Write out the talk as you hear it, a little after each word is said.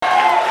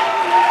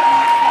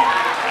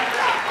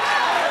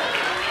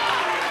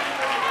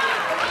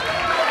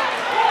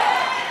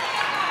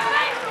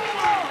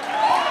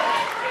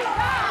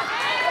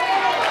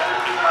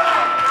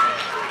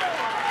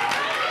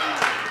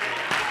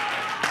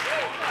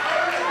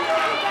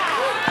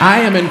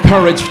I am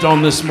encouraged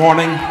on this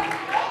morning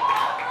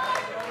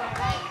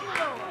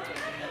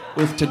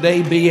with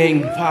today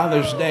being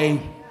Father's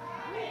Day.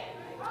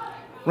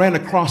 Ran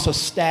across a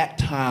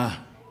stat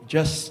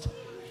just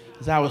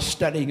as I was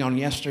studying on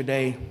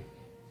yesterday,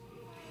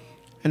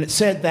 and it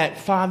said that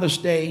Father's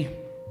Day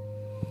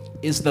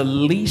is the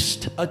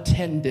least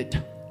attended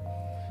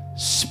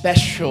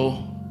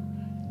special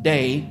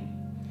day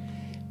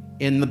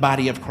in the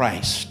body of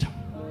Christ.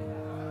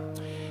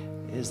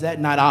 Is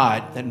that not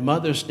odd that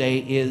Mother's Day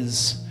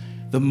is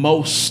the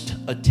most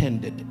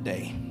attended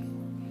day?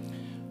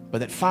 But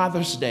that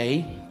Father's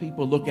Day,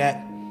 people look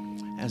at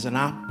as an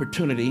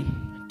opportunity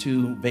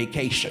to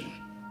vacation.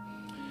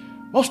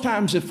 Most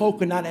times if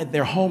folk are not at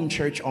their home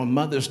church on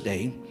Mother's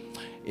Day,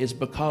 it's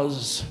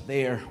because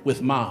they're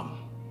with mom.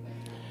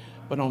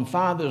 But on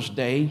Father's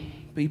Day,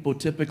 people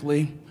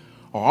typically,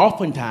 or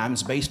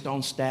oftentimes based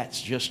on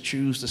stats, just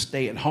choose to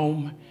stay at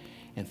home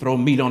and throw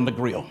meat on the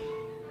grill.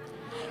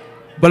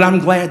 But I'm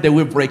glad that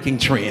we're breaking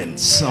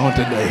trends on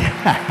today.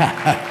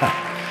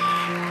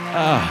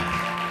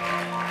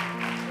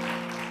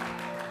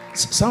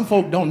 Some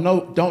folk don't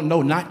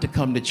know not to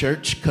come to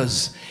church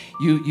because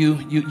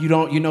you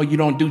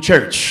don't do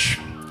church.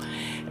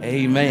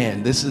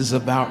 Amen. This is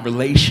about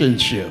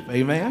relationship.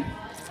 Amen.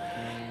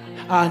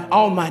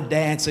 All my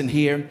dads in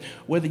here,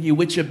 whether you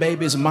with your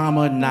baby's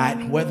mama or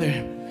not,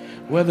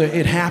 whether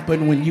it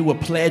happened when you were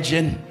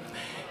pledging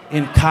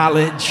in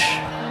college,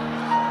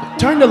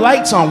 turn the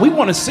lights on. We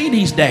want to see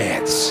these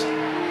dads.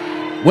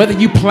 Whether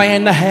you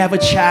plan to have a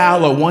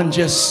child or one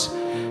just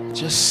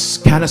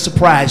kind of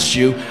surprised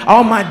you.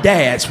 All my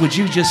dads, would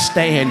you just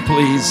stand,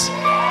 please?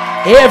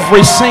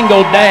 Every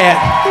single dad.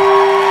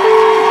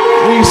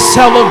 We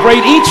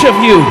celebrate each of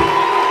you.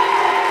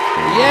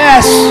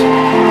 Yes.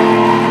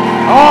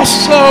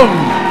 Awesome.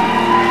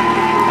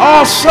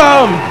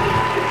 Awesome.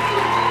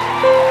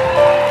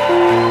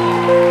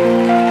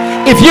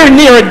 If you're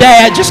near a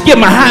dad, just give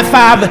him a high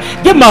five,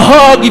 give him a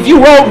hug. If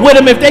you rode with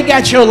him, if they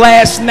got your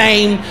last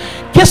name,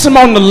 kiss him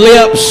on the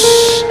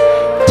lips.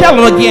 Tell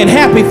them again,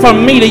 happy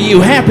from me to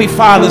you, happy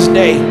Father's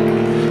Day.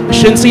 You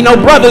shouldn't see no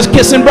brothers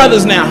kissing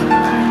brothers now.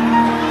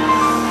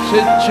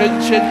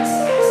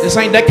 This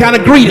ain't that kind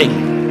of greeting.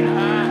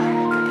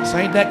 This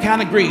ain't that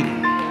kind of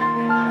greeting.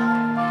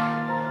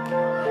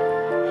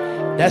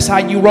 That's how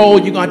you roll.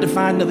 You're going to have to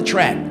find another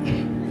track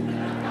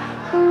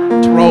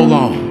to roll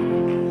on.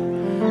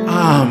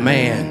 Oh,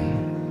 man.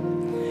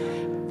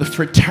 The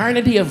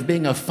fraternity of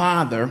being a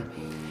father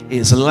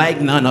is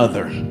like none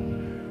other.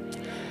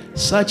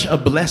 Such a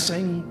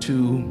blessing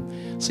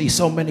to see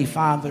so many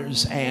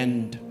fathers,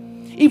 and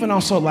even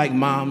also like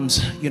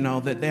moms, you know,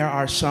 that there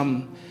are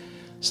some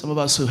of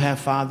us who have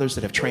fathers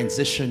that have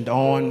transitioned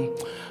on,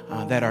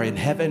 that are in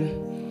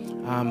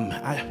heaven.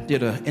 I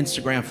did an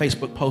Instagram,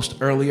 Facebook post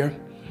earlier,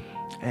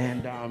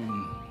 and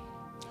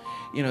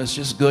you know, it's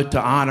just good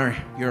to honor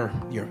your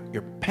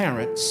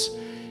parents.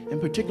 And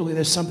particularly,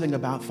 there's something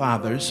about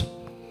fathers.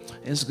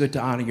 It's good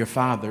to honor your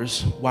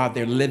fathers while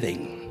they're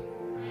living.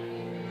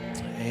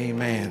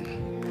 Amen.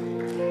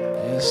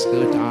 It's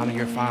good to honor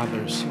your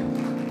fathers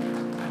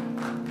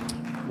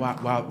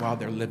while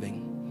they're living.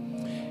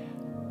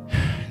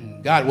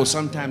 God will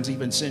sometimes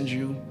even send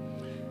you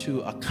to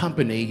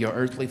accompany your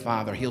earthly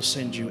father. He'll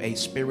send you a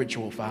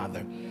spiritual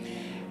father.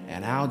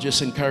 And I'll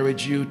just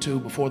encourage you to,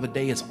 before the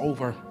day is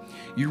over,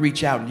 you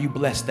reach out and you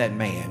bless that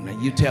man.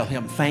 And you tell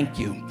him thank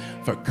you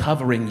for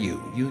covering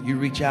you. You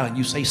reach out and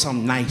you say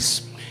something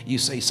nice. You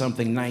say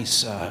something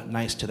nice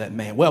to that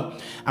man. Well,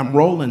 I'm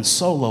rolling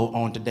solo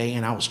on today,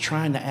 and I was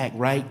trying to act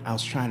right. I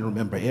was trying to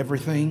remember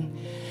everything.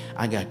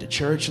 I got to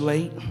church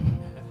late.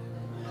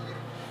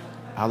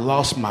 I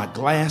lost my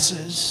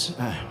glasses.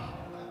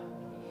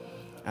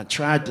 I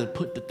tried to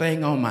put the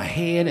thing on my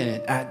head,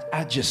 and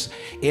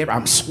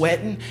I'm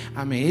sweating.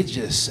 I mean,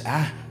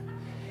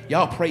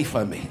 y'all pray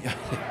for me.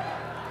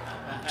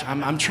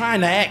 I'm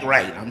trying to act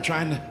right. I'm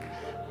trying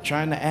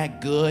to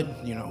act good,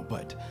 you know,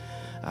 but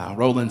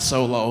rolling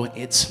solo.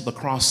 It's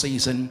lacrosse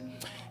season,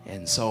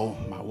 and so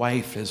my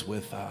wife is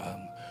with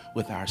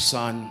our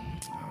son,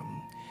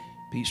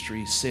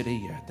 Peachtree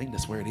City. I think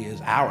that's where it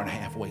is, hour and a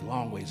half away,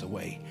 long ways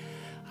away.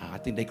 I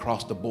think they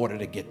crossed the border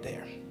to get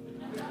there.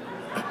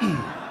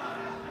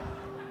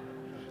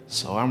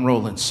 So I'm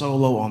rolling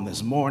solo on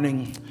this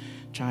morning,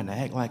 trying to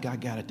act like I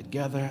got it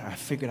together. I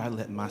figured I'd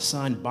let my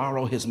son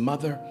borrow his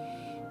mother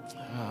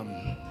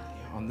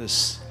on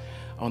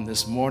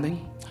this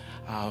morning.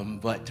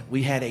 But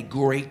we had a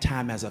great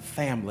time as a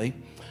family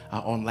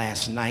on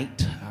last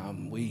night.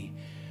 We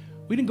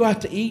didn't go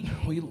out to eat.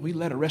 We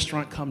let a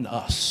restaurant come to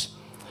us.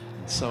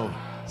 So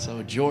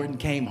Jordan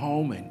came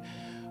home and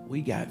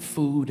we got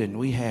food, and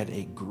we had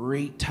a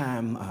great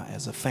time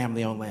as a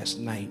family on last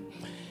night.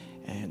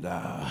 And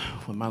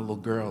when my little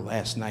girl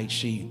last night,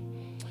 she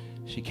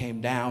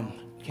came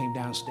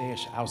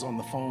downstairs. I was on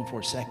the phone for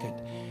a second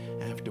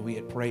after we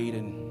had prayed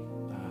and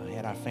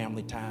had our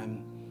family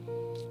time.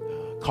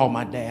 Called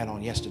my dad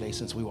on yesterday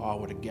since we all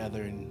were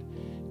together, and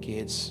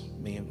kids,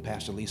 me and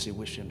Pastor Lisa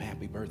wished him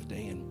happy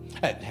birthday,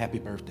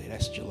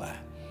 that's July.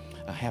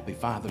 a happy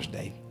Father's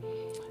Day.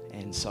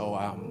 And so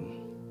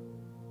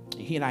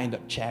he and I end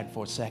up chatting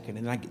for a second,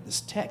 and then I get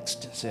this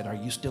text that said, "Are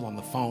you still on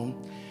the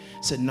phone?"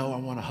 I said, "No, I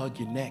want to hug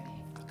your neck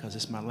because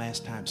it's my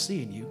last time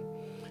seeing you.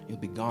 You'll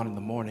be gone in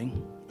the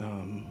morning.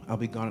 I'll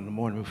be gone in the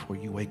morning before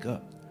you wake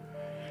up."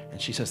 And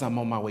she says, "I'm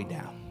on my way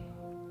down."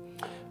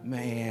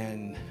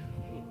 Man,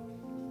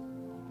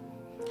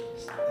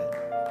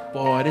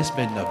 boy, this has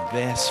been the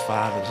best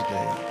Father's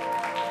Day.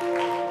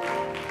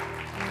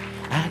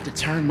 I had to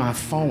turn my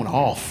phone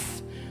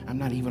off. I'm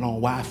not even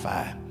on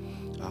Wi-Fi.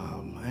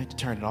 I had to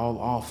turn it all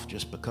off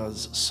just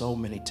because so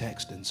many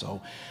texts. And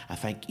so I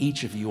thank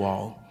each of you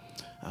all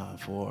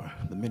for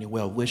the many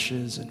well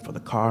wishes and for the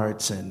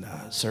cards, and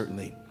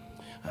certainly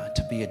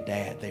to be a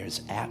dad,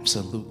 there's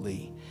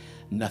absolutely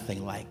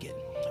nothing like it.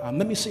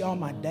 Let me see all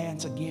my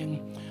dads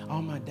again.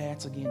 All my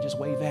dads again. Just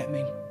wave at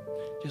me.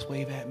 Just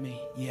wave at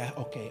me. Yeah,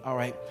 okay, all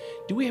right.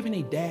 Do we have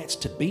any dads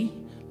to be?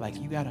 Like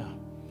you got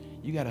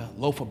a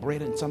loaf of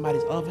bread in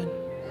somebody's oven?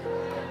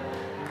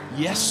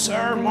 Yes,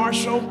 sir,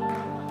 Marshall.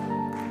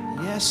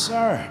 Yes,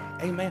 sir.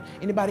 Amen.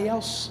 Anybody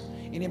else?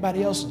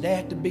 Anybody else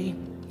dad to be?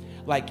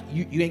 Like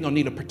you ain't gonna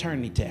need a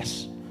paternity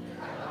test.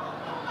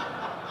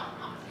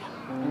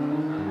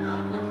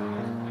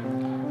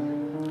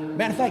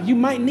 Matter of fact, you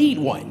might need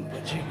one,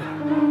 but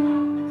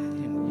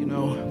you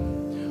know,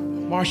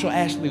 Marshall,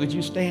 Ashley, would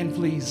you stand,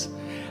 please?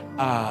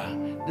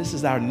 This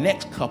is our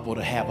next couple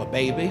to have a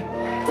baby.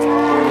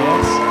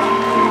 Yes.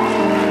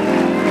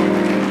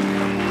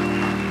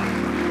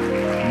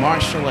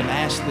 Marshall and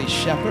Ashley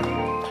Shepherd,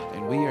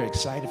 and we are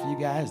excited for you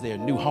guys. They're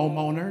new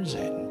homeowners,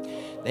 and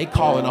they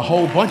calling a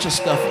whole bunch of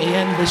stuff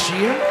in this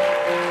year.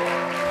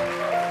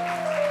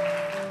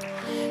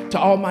 To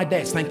all my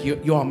dads, thank you.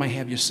 You all may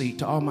have your seat.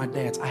 To all my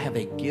dads, I have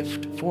a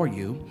gift for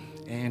you,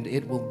 and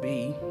it will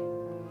be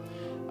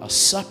a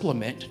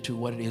supplement to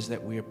what it is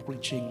that we are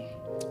preaching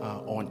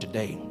on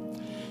today.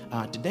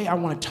 Today, I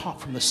want to talk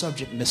from the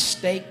subject,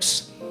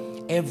 mistakes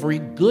every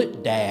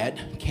good dad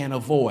can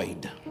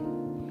avoid.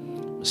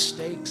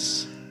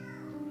 Mistakes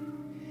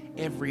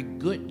every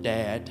good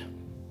dad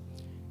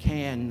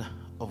can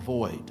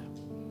avoid.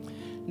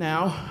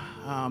 Now,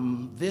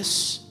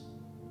 this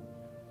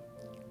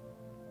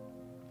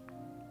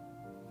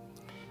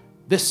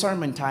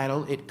sermon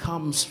title, it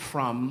comes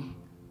from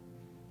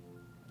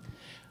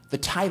the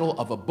title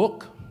of a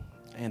book,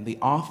 and the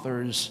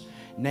author's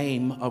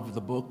name of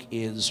the book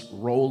is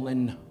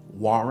Roland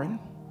Warren,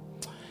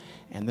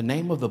 and the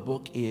name of the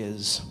book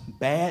is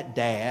Bad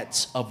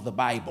Dads of the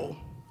Bible: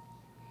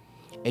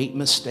 8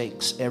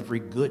 Mistakes Every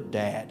Good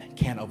Dad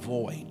Can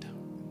Avoid.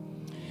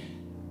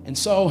 And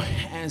so,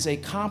 as a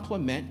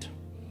compliment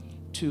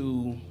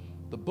to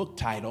the book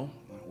title,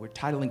 we're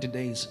titling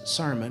today's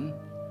sermon,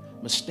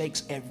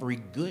 Mistakes Every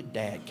Good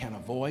Dad Can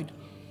Avoid.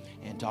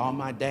 And to all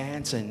my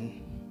dads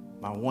and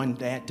my one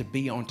dad to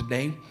be on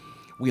today,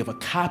 we have a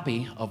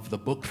copy of the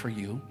book for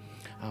you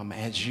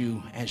as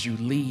you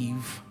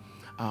leave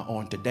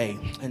on today.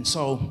 And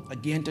so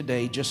again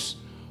today, just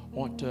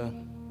want to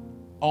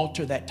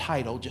alter that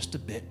title just a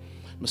bit.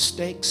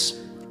 Mistakes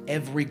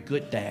Every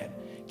Good Dad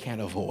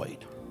Can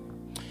Avoid.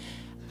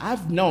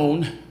 I've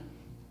known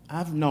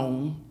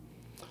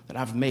that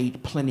I've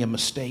made plenty of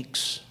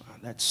mistakes.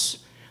 That's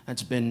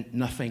been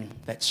nothing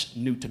that's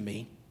new to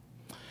me.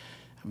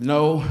 I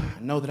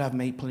know that I've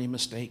made plenty of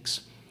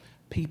mistakes.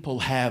 People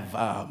have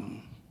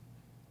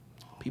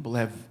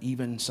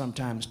even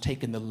sometimes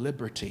taken the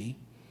liberty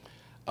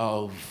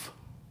of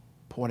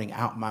pointing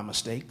out my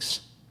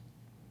mistakes.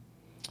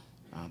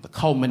 The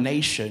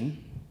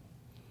culmination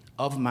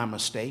of my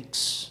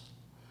mistakes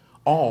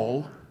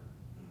all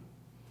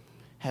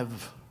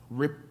have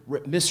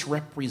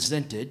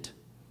misrepresented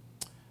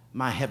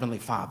my Heavenly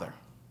Father.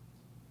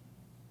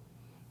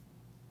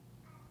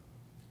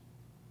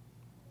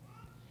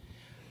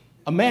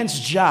 A man's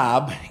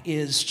job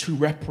is to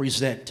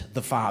represent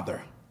the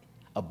Father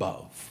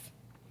above.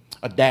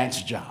 A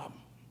dad's job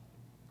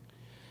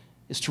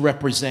is to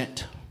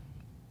represent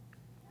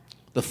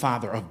the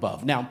Father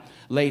above. Now,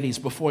 ladies,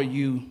 before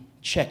you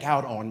check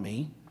out on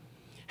me,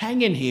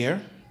 hang in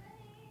here,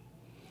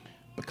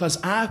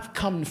 because I've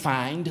come to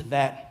find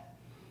that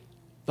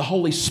the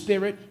Holy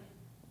Spirit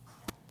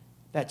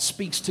that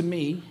speaks to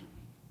me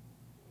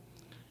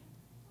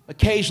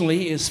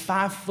occasionally is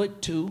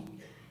 5'2",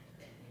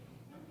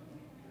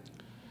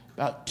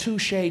 about 2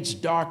 shades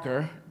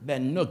darker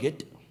than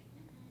nougat.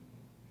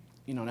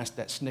 You know, that's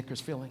that Snickers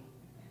feeling,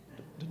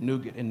 the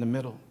nougat in the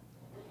middle.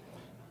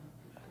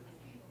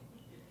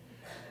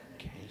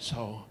 Okay,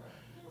 so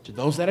to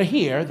those that are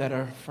here that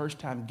are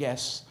first-time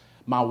guests,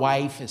 my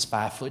wife is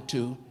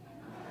 5'2".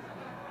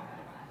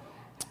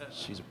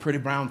 She's a pretty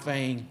brown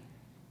thing.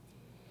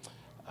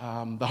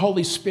 The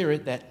Holy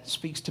Spirit that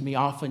speaks to me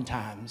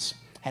oftentimes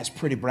has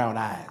pretty brown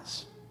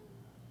eyes.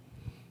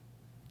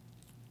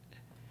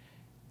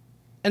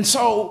 And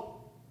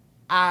so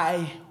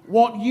I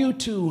want you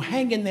to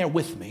hang in there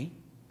with me,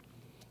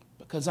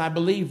 because I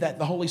believe that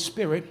the Holy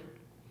Spirit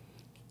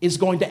is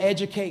going to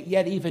educate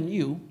yet even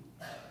you,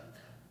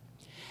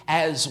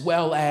 as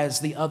well as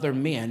the other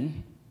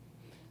men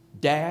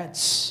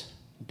dads,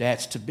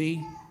 dads to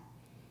be,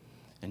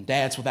 and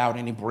dads without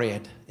any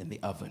bread in the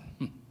oven.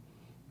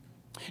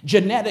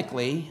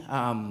 Genetically,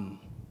 I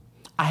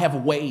have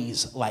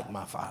ways like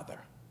my father.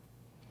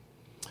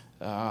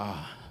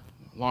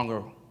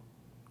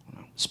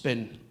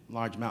 Spend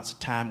large amounts of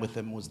time with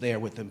him, was there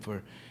with him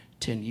for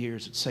 10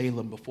 years at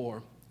Salem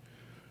before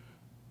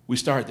we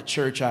started the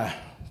church. I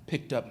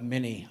picked up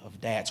many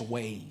of Dad's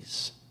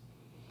ways.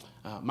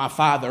 My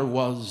father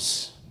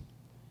was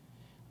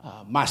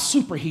my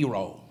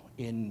superhero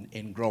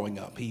in growing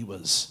up. He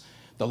was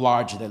the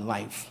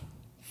larger-than-life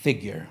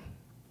figure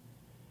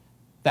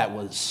that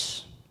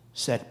was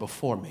set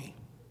before me.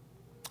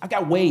 I've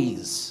got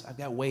ways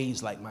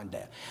like my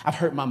dad. I've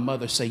heard my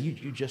mother say,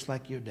 you just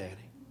like your daddy.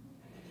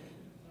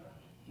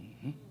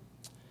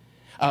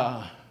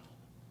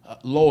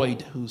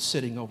 Lloyd, who's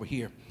sitting over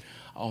here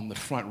on the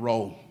front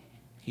row,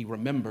 he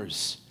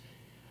remembers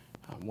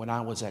when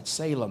I was at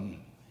Salem,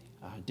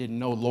 didn't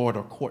know Lord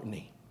or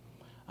Courtney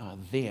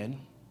then,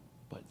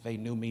 but they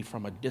knew me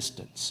from a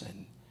distance.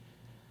 And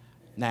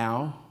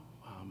now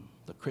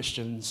the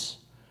Christians,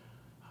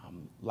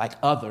 like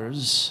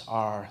others,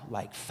 are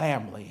like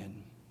family.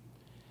 And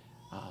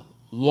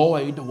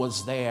Lloyd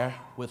was there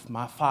with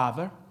my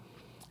father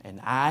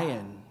and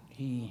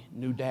he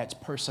knew Dad's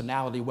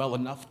personality well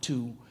enough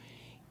to,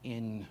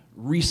 in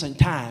recent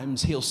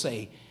times, he'll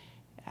say,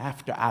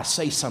 after I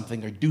say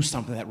something or do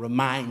something that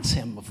reminds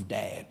him of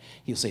Dad,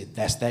 he'll say,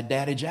 that's that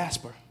Daddy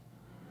Jasper.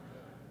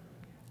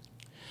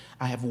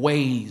 I have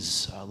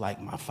ways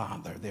like my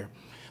father.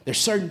 There's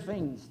certain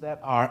things that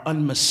are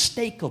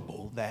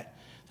unmistakable that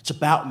it's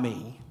about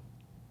me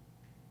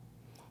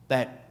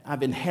that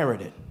I've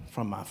inherited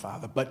from my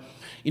father. But,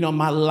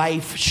 my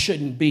life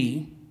shouldn't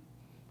be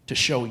to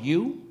show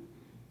you,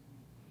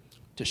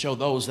 to show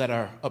those that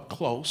are up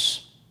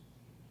close,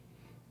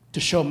 to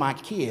show my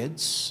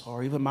kids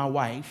or even my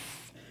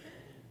wife.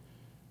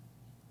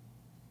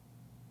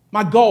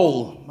 My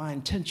goal, my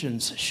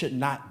intentions should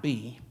not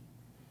be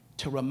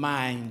to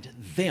remind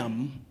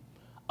them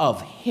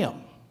of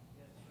him,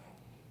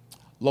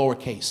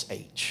 lowercase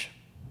h.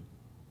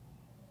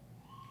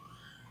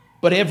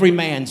 But every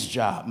man's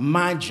job,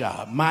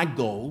 my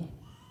goal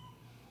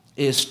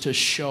is to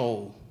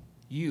show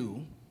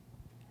you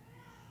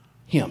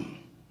him.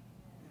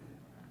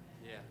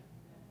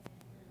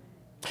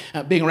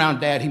 Being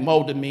around Dad, he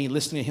molded me,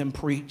 listening to him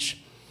preach.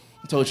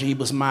 I told you he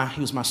was my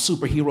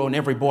superhero, and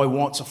every boy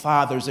wants a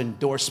father's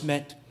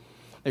endorsement.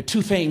 There are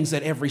two things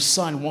that every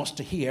son wants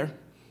to hear.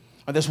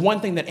 Or there's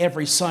one thing that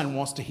every son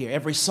wants to hear.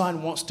 Every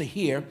son wants to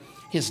hear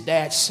his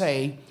dad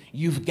say,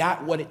 you've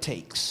got what it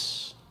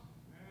takes.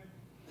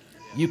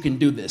 You can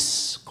do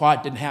this.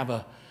 Quad didn't have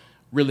a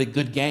really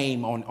good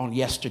game on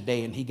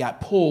yesterday, and he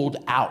got pulled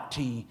out.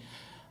 He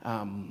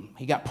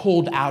got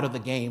pulled out of the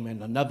game,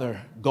 and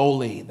another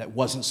goalie that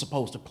wasn't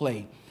supposed to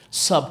play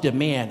subbed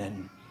him in,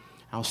 and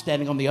I was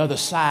standing on the other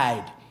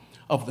side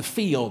of the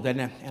field,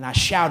 and I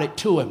shouted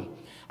to him.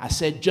 I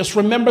said, just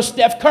remember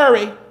Steph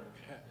Curry.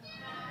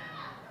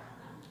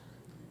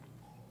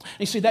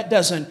 You see, that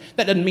doesn't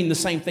mean the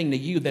same thing to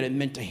you that it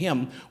meant to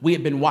him. We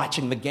had been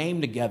watching the game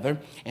together,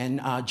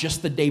 and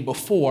just the day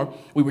before,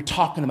 we were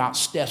talking about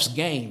Steph's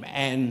game,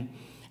 and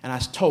I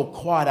told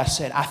Quad, I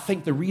said, I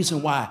think the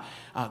reason why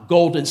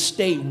Golden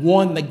State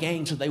won the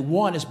games that they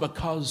won is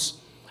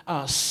because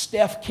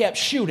Steph kept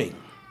shooting.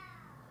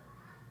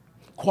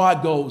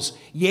 Quad goes,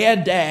 yeah,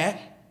 Dad,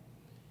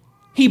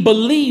 he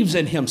believes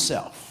in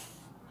himself.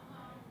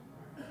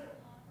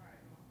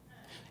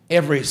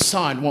 Every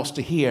son wants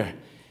to hear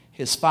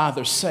his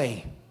father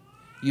say,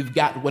 you've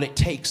got what it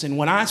takes. And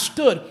when I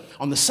stood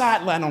on the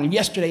sideline on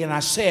yesterday and I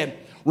said,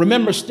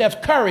 remember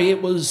Steph Curry,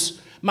 it was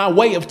my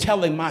way of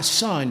telling my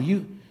son,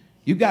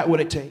 you got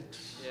what it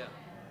takes. Yeah.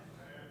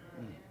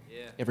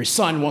 Yeah. Every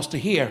son wants to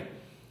hear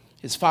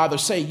his father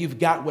say, you've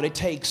got what it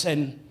takes.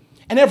 And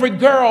every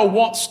girl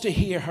wants to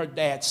hear her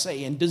dad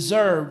say and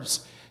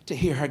deserves to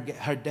hear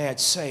her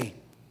dad say,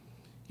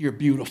 you're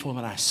beautiful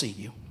and I see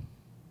you.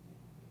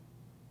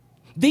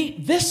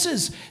 This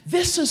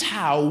is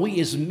how we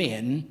as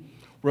men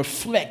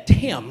reflect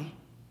him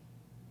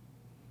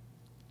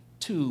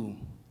to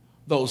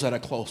those that are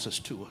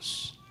closest to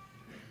us,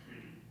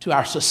 to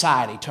our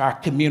society, to our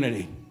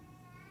community,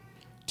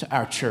 to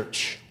our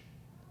church.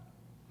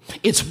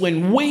 It's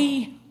when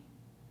we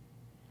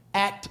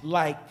act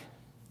like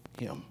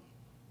him.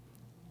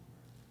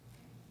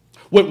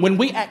 When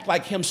we act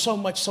like him so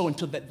much so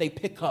until that they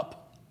pick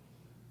up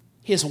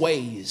his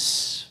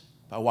ways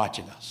by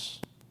watching us.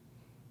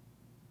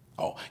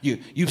 Oh,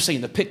 you've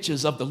seen the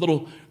pictures of the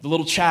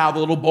little child, the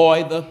little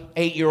boy, the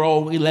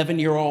 8-year-old,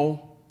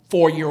 11-year-old,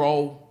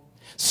 4-year-old,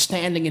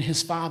 standing in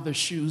his father's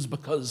shoes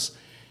because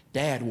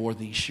Dad wore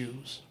these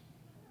shoes.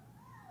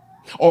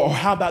 Or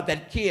how about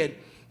that kid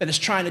that is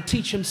trying to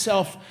teach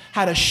himself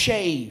how to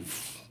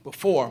shave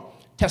before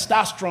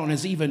testosterone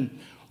has even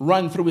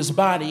run through his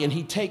body, and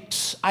he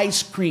takes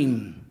ice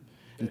cream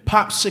and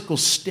popsicle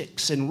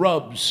sticks and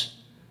rubs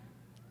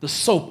the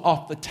soap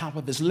off the top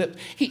of his lip.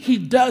 He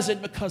does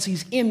it because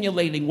he's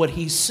emulating what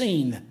he's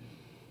seen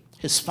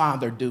his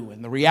father do?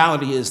 And the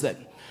reality is that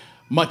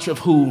much of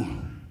who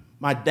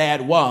my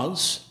dad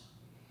was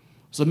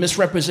a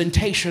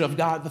misrepresentation of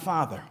God the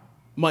Father.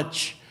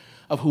 Much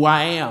of who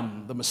I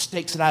am, the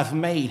mistakes that I've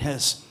made,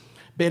 has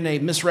been a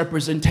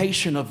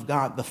misrepresentation of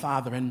God the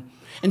Father.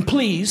 And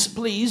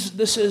please,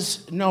 this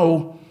is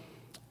no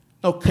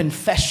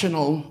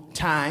confessional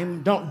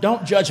time.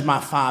 Don't judge my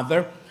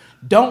father.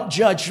 Don't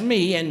judge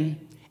me,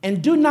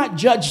 and do not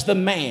judge the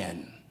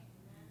man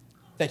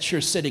that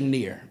you're sitting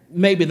near.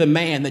 Maybe the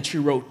man that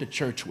you wrote to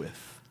church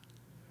with.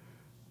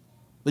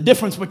 The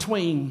difference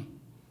between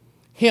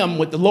him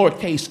with the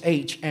lowercase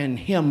h and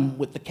him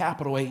with the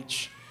capital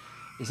H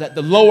is that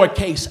the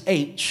lowercase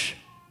h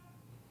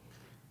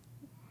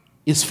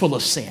is full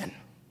of sin.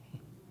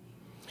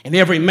 And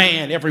every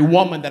man, every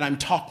woman that I'm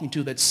talking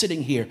to that's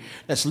sitting here,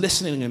 that's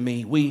listening to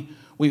me, we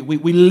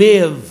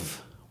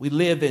live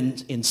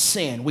in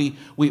sin.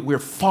 We're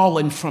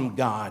fallen from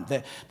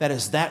God. That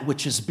is that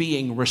which is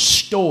being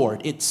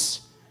restored.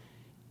 It's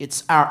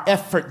our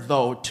effort,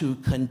 though, to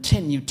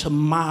continue to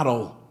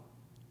model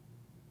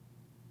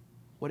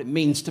what it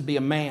means to be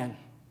a man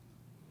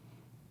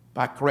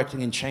by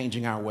correcting and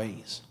changing our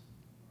ways.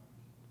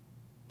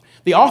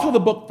 The author of the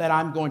book that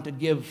I'm going to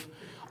give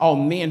all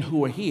men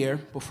who are here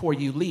before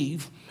you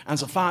leave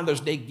as a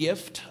Father's Day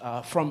gift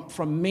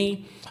from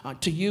me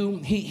to you,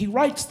 he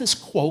writes this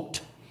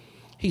quote.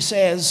 He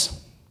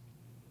says,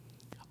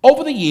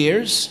 "Over the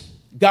years,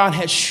 God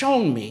has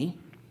shown me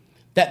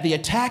that the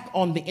attack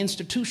on the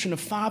institution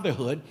of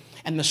fatherhood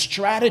and the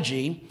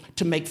strategy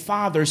to make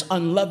fathers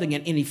unloving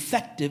and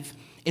ineffective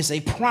is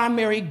a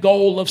primary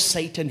goal of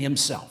Satan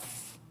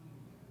himself."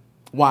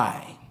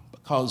 Why?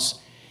 Because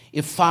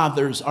if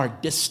fathers are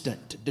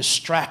distant,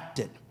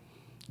 distracted,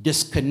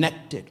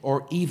 disconnected,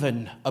 or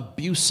even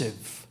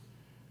abusive,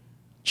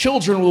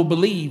 children will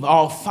believe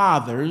all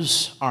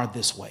fathers are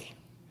this way.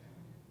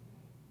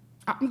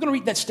 I'm going to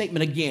read that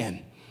statement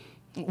again.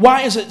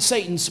 Why is it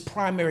Satan's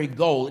primary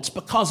goal? It's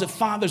because if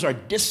fathers are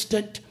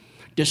distant,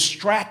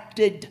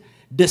 distracted,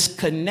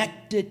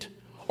 disconnected,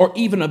 or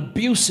even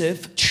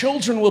abusive,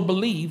 children will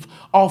believe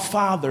all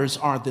fathers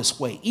are this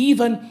way.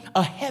 Even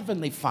a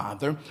heavenly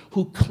father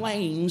who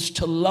claims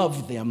to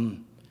love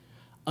them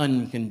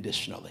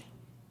unconditionally.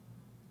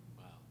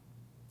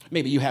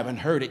 Maybe you haven't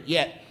heard it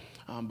yet,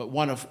 but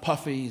one of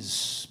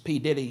Puffy's, P.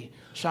 Diddy,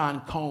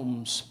 Sean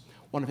Combs,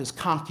 one of his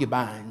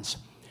concubines,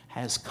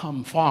 has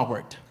come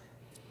forward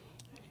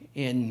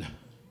in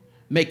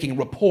making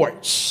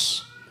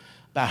reports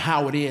about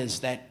how it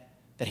is that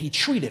he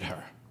treated her.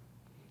 Her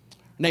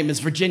name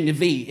is Virginia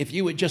V. If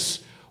you would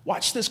just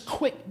watch this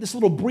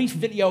little brief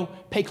video,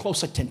 pay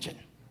close attention.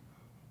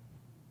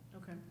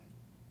 Okay.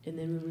 And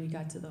then when we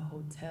got to the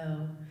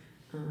hotel,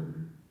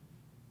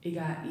 it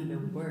got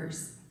even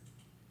worse.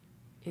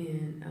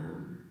 And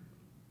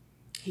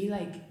he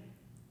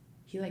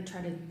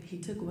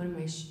took one of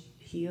my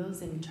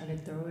heels and tried to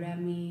throw it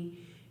at me,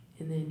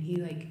 and then he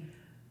like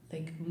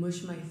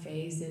mushed my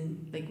face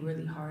and like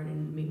really hard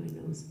and made my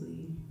nose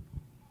bleed.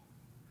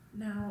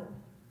 Now,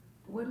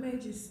 what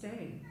made you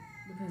stay?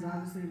 Because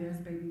obviously there's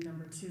baby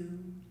number 2,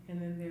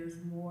 and then there's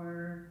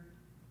more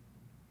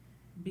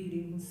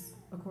beatings,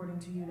 according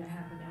to you, that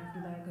happened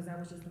after that, because that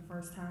was just the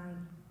first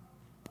time.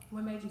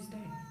 What made you stay?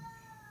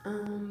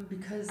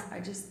 Because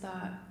I just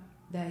thought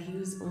that he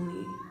was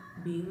only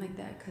being like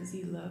that because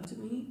he loved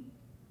me.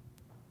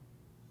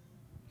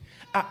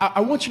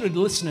 I want you to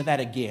listen to that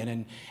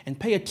again and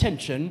pay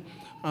attention.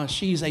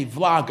 She's a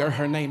vlogger.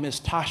 Her name is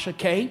Tasha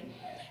K.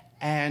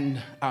 And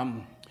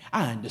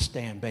I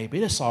understand,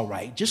 baby. It's all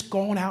right. Just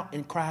go on out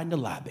and cry in the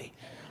lobby.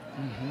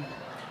 Mm-hmm.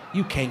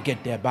 You can't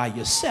get there by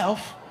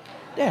yourself.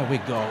 There we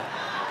go.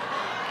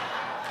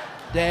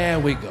 There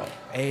we go.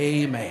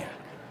 Amen.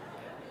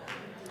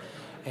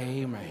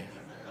 Amen.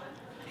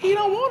 He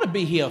don't want to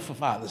be here for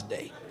Father's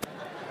Day.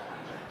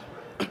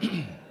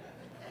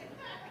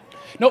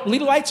 No, leave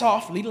the lights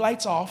off, leave the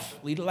lights off,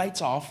 leave the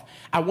lights off.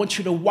 I want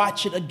you to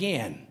watch it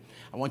again.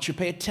 I want you to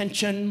pay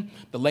attention.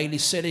 The lady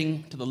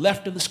sitting to the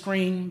left of the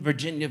screen,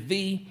 Virginia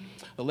V.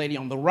 The lady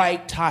on the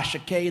right,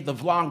 Tasha K., the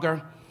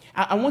vlogger.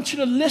 I want you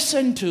to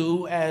listen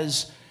to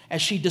as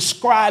she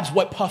describes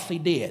what Puffy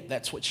did.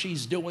 That's what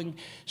she's doing.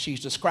 She's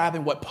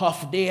describing what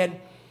Puff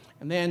did.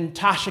 And then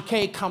Tasha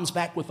K. comes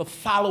back with a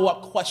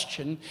follow-up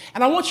question.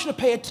 And I want you to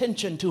pay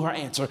attention to her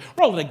answer.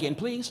 Roll it again,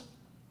 please.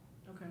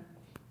 Okay.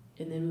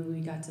 And then when we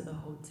got to the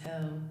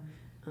hotel,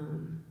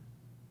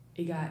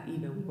 it got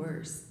even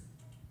worse.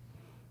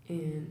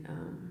 And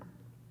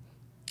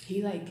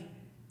he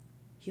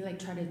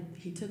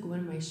took one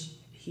of my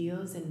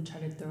heels and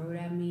tried to throw it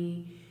at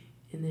me.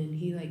 And then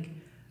he like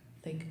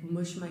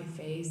mushed my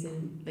face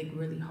and like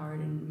really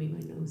hard and made my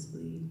nose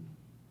bleed.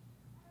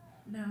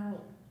 Now,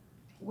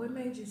 what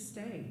made you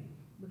stay?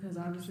 Because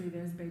obviously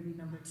there's baby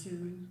number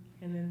 2,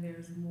 and then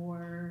there's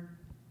more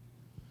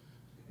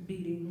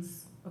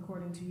beatings,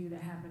 according to you,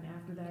 that happened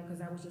after that, because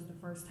that was just the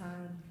first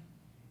time.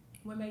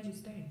 What made you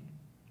stay?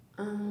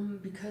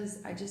 Because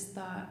I just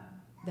thought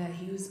that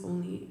he was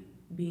only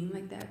being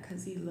like that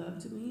because he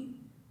loved me.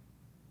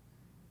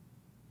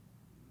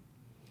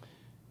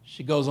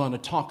 She goes on to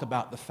talk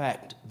about the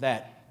fact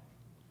that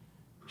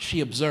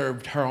she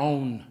observed her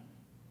own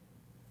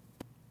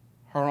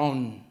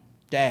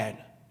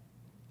dad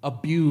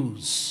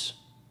abuse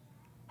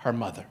her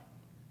mother.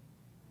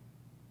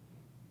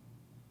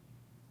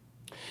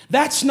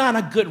 That's not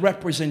a good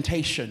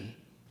representation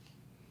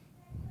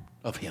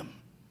of him.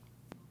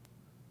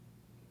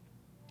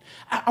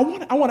 I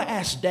want to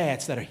ask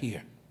dads that are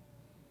here,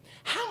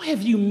 how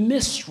have you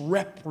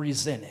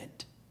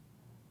misrepresented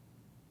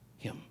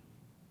him?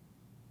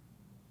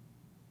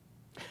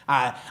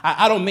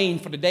 I don't mean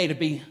for the day to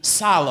be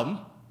solemn,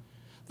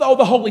 though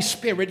the Holy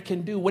Spirit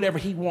can do whatever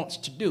he wants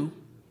to do.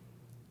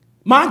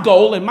 My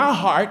goal in my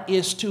heart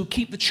is to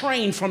keep the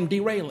train from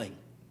derailing.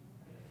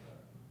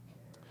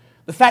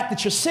 The fact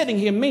that you're sitting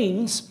here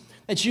means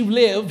that you've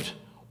lived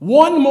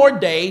one more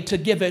day to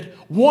give it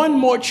one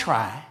more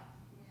try.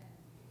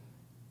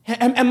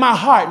 And my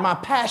heart, my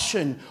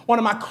passion, one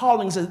of my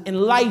callings in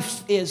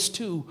life is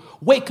to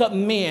wake up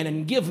men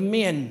and give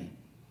men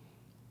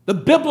the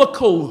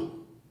biblical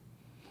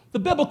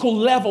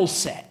level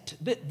set.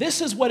 This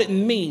is what it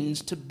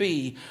means to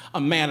be a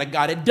man of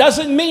God. It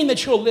doesn't mean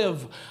that you'll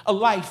live a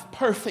life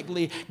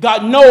perfectly.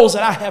 God knows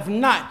that I have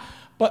not.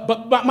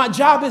 But my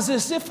job is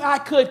this: if I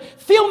could,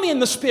 feel me in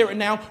the spirit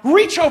now,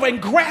 reach over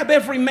and grab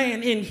every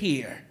man in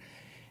here.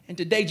 And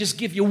today just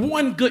give you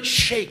one good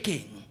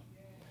shaking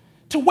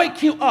to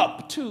wake you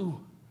up,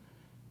 to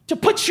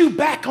put you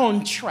back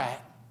on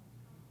track,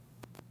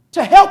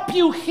 to help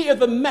you hear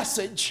the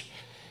message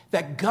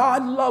that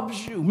God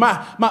loves you.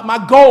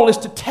 My goal is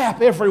to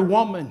tap every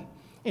woman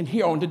in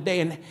here on today,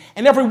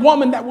 and every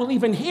woman that will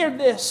even hear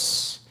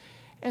this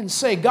and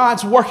say,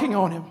 God's working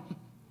on him.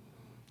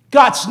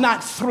 God's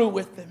not through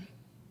with him.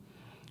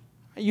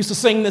 I used to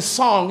sing this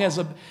song as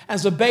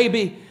a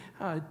baby.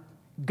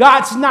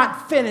 God's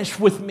not finished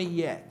with me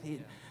yet.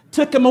 It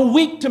took him a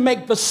week to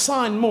make the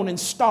sun, moon, and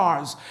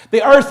stars,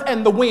 the earth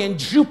and the wind,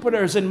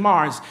 Jupiters and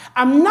Mars.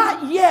 I'm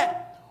not yet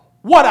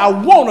what I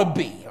want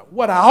to be,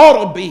 what I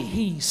ought to be.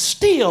 He's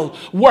still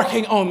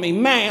working on me,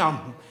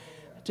 ma'am.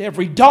 To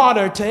every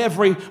daughter, to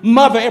every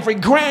mother, every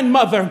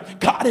grandmother,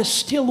 God is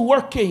still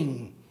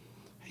working.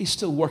 He's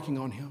still working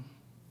on him.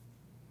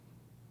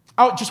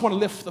 I just want to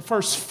lift the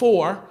first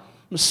 4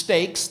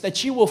 mistakes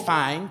that you will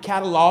find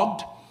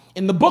cataloged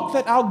in the book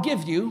that I'll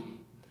give you.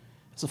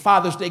 It's a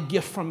Father's Day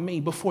gift from me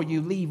before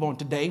you leave on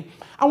today.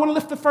 I want to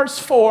lift the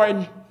first 4,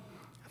 and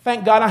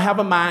thank God I have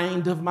a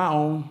mind of my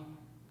own.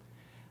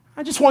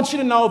 I just want you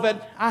to know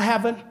that I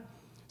haven't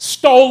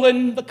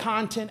stolen the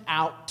content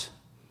out.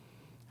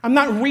 I'm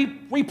not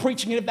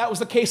re-preaching it. If that was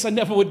the case, I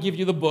never would give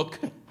you the book.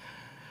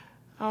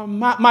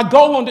 My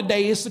goal on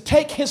today is to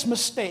take his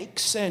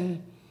mistakes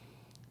and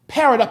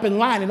pair it up and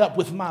line it up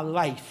with my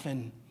life.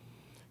 And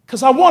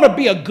because I want to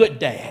be a good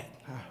dad.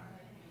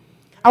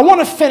 I want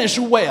to finish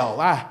well.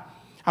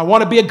 I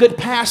want to be a good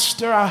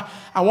pastor.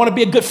 I want to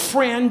be a good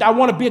friend. I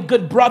want to be a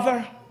good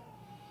brother.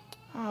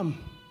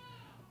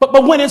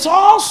 But when it's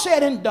all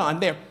said and done,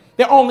 there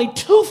are only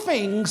 2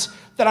 things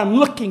that I'm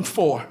looking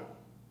for.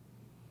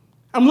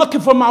 I'm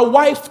looking for my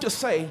wife to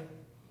say,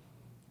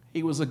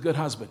 he was a good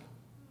husband.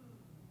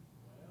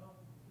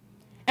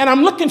 And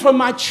I'm looking for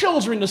my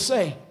children to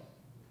say,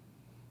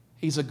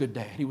 he's a good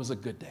dad. He was a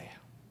good dad.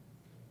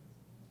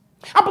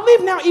 I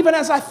believe now, even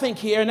as I think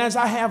here and as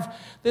I have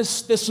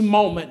this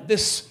moment,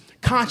 this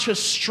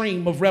conscious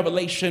stream of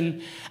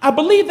revelation, I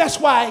believe that's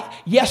why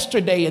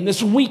yesterday and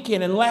this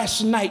weekend and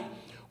last night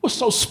was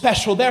so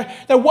special. There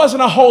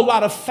wasn't a whole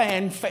lot of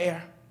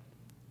fanfare.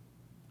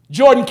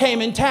 Jordan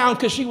came in town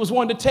because she was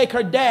wanting to take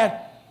her dad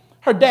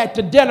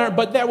to dinner,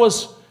 but there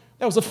was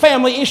a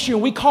family issue.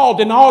 We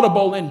called an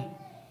audible, and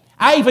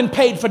I even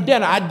paid for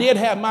dinner. I did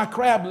have my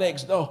crab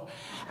legs, though.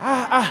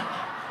 I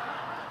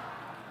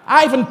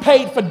even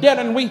paid for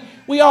dinner, and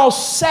we all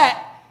sat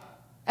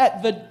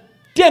at the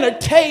dinner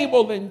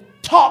table and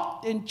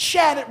talked and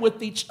chatted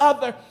with each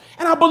other.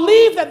 And I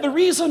believe that the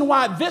reason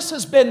why this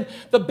has been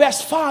the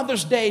best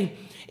Father's Day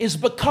is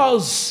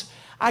because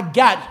I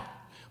got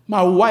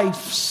my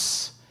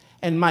wife's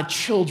and my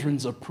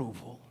children's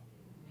approval.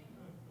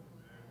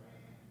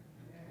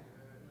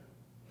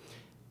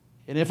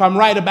 And if I'm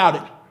right about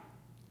it,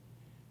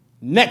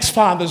 next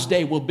Father's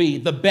Day will be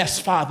the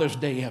best Father's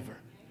Day ever.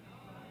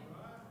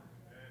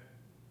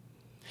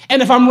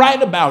 And if I'm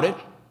right about it,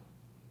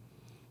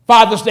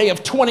 Father's Day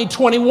of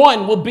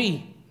 2021 will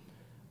be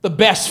the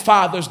best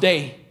Father's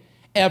Day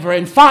ever.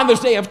 And Father's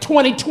Day of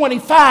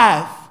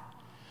 2025,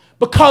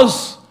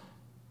 because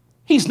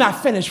he's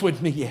not finished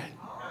with me yet.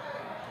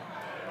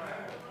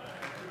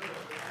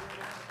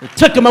 It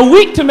took him a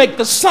week to make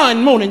the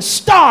sun, moon, and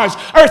stars,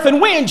 earth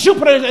and wind,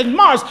 Jupiter and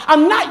Mars.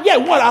 I'm not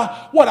yet what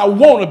I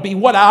want to be,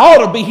 what I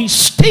ought to be. He's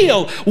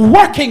still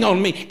working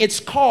on me. It's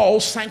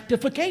called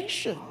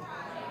sanctification.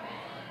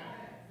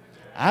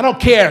 I don't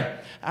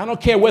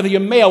care whether you're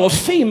male or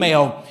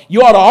female.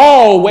 You ought to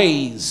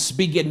always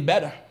be getting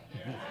better.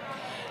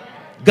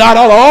 God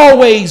ought to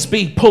always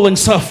be pulling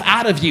stuff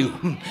out of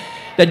you.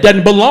 that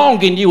doesn't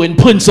belong in you and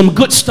putting some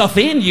good stuff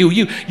in you.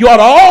 You ought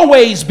to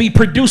always be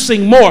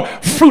producing more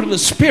fruit of the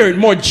Spirit,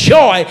 more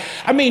joy.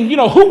 I mean,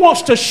 who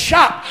wants to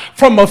shop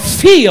from a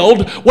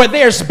field where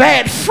there's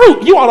bad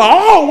fruit? You ought to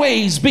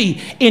always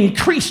be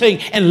increasing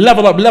and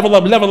level up, level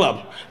up, level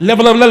up,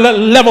 level up,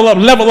 level up,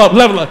 level up,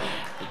 level up.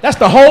 That's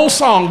the whole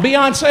song.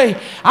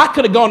 Beyonce, I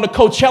could have gone to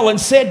Coachella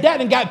and said that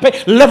and got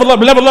paid. Level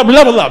up, level up,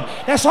 level up.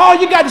 That's all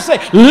you got to say.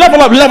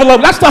 Level up, level up.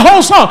 That's the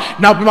whole song.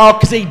 Not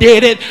because he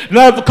did it.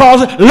 Not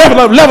because level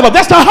up, level up.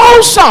 That's the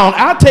whole song.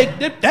 I'll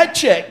take that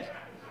check.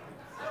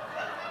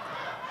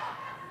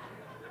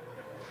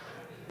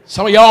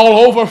 Some of y'all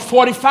over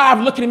 45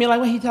 looking at me like,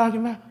 what are you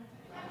talking about?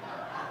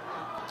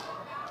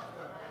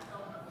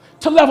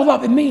 To level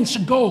up, it means to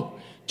go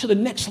to the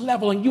next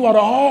level, and you ought to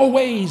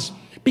always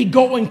be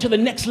going to the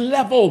next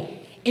level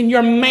in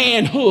your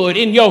manhood,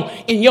 in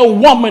your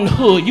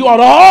womanhood. You ought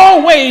to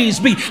always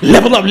be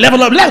level up,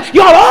 level up, level.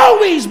 You ought to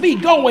always be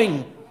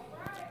going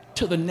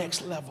to the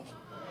next level.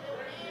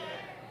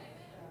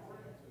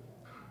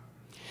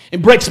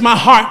 It breaks my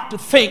heart to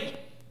think,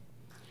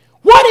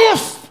 what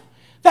if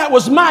that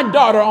was my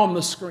daughter on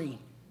the screen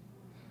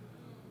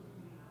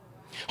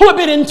who had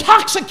been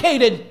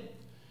intoxicated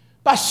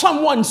by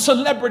someone's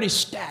celebrity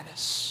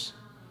status?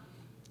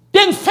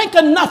 Didn't think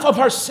enough of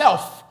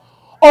herself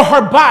or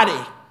her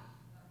body,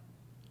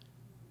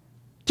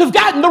 to have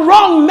gotten the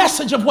wrong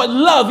message of what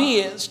love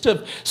is, to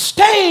have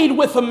stayed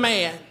with a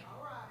man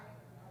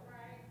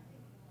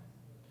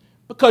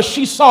because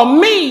she saw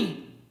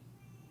me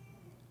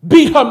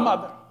beat her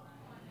mother.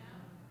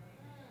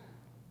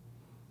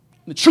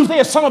 The truth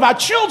is, some of our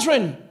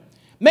children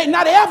may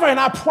not ever, and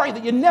I pray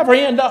that you never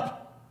end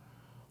up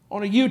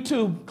on a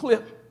YouTube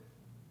clip.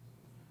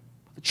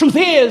 The truth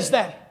is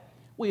that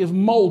we have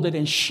molded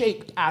and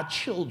shaped our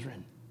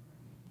children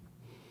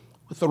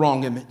with the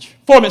wrong image.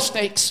 4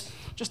 mistakes,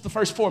 just the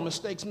first 4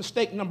 mistakes.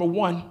 Mistake number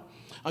 1,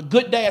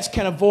 good dads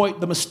can avoid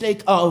the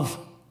mistake of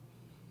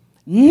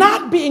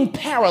not being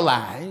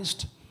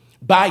paralyzed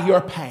by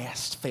your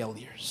past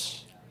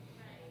failures.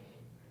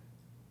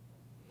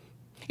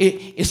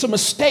 It's a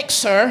mistake,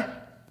 sir,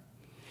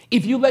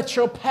 if you let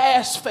your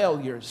past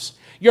failures,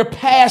 your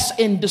past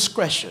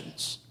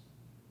indiscretions,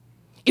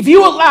 if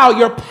you allow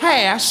your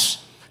past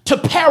to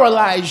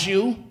paralyze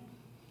you,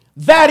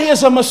 that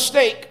is a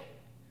mistake.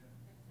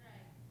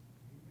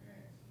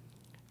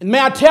 And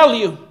may I tell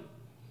you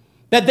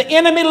that the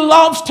enemy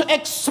loves to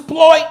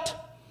exploit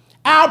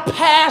our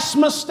past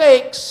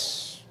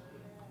mistakes.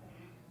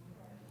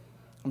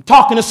 I'm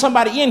talking to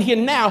somebody in here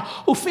now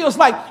who feels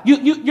like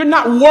you're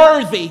not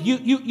worthy.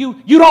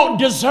 You don't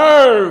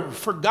deserve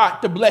for God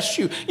to bless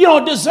you. You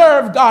don't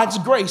deserve God's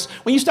grace.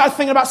 When you start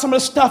thinking about some of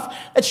the stuff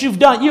that you've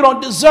done, you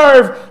don't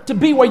deserve to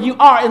be where you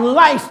are in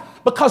life.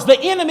 Because the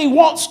enemy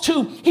wants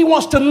to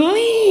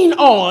lean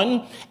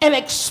on and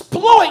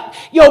exploit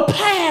your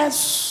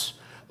past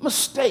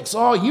mistakes.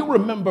 Oh, you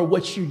remember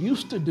what you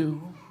used to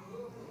do.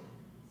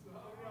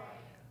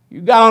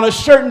 You got on a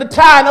shirt and a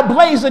tie and a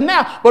blazer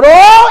now. But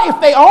oh, if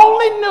they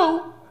only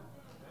knew.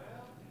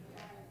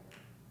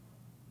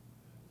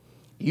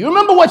 You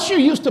remember what you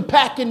used to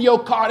pack in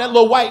your car, that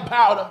little white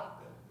powder.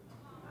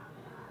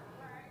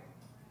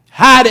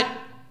 Hide it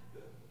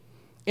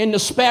in the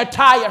spare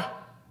tire.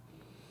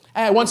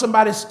 I had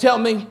somebody tell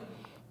me,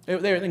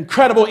 they're an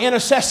incredible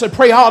intercessor,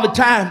 pray all the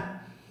time.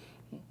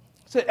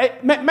 Said, hey,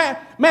 man,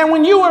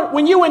 when you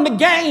were in the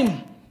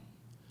game,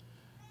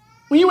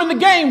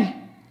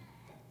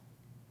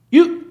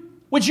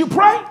 would you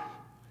pray?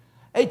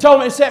 He told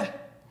me, he said,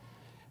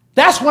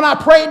 that's when I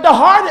prayed the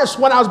hardest,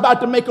 when I was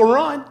about to make a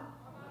run.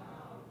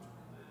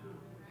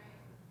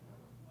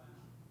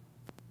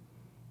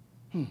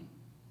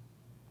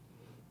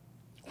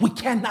 We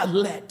cannot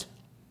let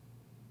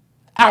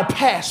our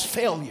past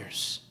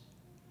failures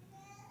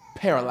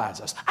paralyze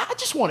us. I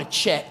just want to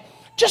check,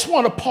 just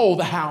want to poll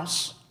the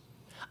house.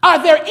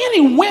 Are there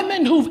any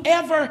women who've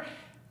ever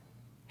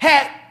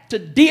had to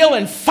deal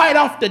and fight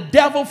off the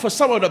devil for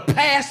some of the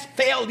past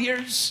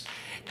failures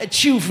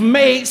that you've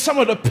made, some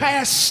of the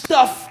past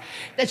stuff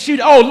that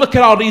oh, look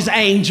at all these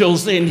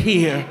angels in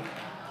here.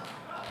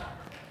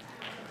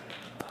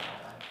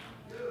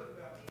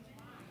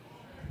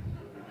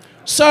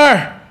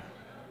 Sir,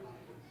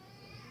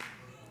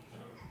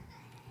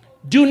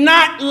 do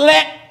not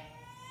let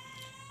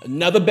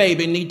another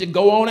baby need to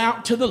go on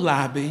out to the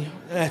lobby.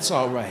 That's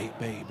all right,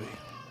 baby.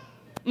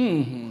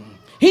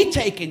 He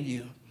taking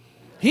you.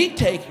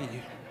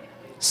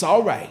 It's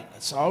all right.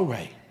 It's all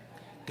right.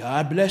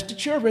 God bless the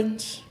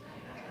childrens.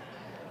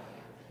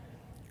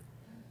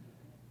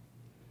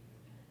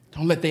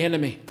 Don't let the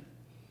enemy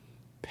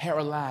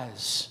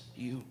paralyze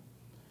you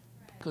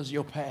because of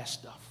your past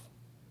stuff.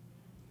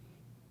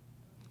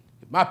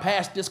 If my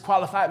past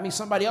disqualified me,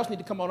 somebody else need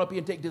to come on up here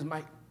and take this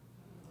mic.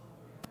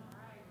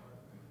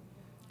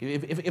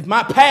 If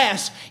my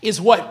past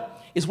is what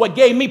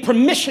gave me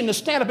permission to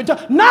stand up and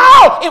talk,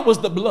 no, it was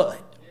the blood.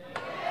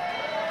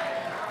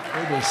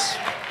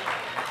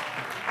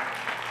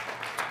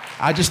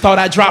 I just thought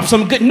I'd drop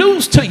some good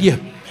news to you.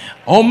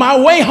 On my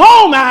way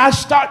home,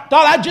 thought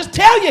I'd just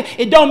tell you,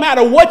 it don't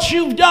matter what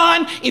you've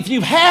done. If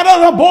you've had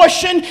an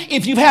abortion,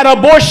 if you've had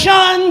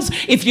abortions,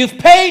 if you've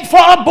paid for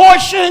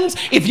abortions,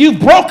 if you've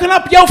broken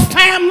up your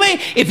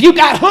family, if you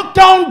got hooked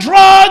on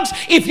drugs,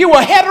 if you were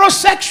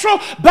heterosexual,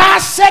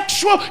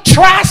 bisexual,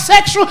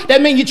 trisexual,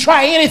 that means you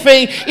try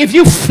anything. If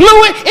you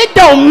fluid, it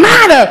don't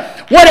matter.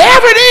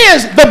 Whatever it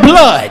is, the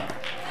blood.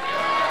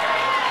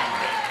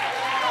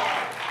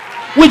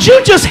 Would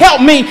you just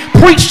help me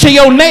preach to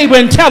your neighbor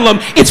and tell them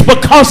it's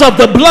because of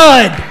the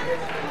blood?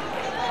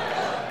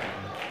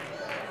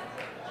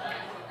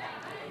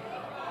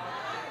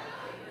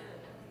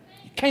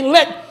 You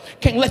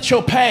can't let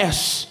your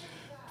past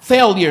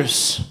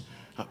failures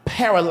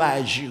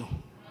paralyze you.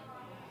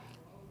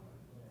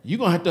 You're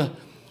going to have to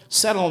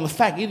settle on the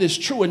fact either it's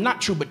true or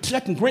not true. But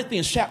 2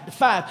 Corinthians chapter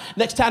 5,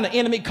 next time the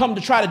enemy come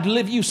to try to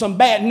deliver you some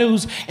bad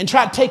news and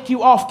try to take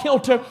you off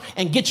kilter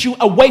and get you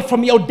away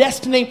from your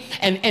destiny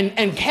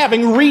and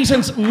having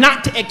reasons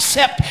not to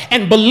accept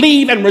and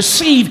believe and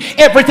receive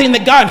everything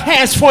that God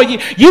has for you,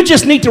 you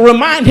just need to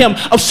remind him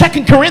of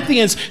 2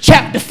 Corinthians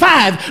chapter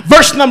 5,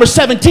 verse number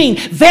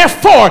 17.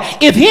 Therefore,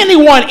 if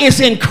anyone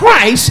is in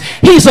Christ,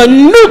 he's a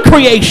new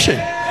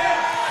creation.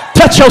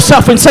 Touch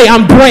yourself and say,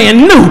 I'm brand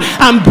new.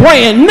 I'm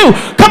brand new.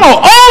 Come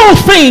on, all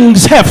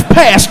things have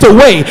passed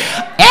away.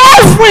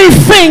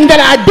 Everything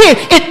that I did,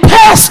 it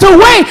passed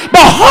away.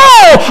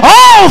 Behold,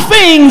 all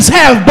things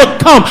have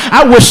become.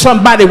 I wish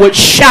somebody would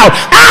shout,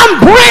 I'm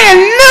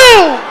brand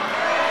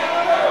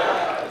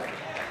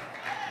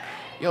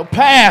new. Your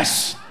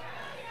past,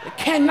 it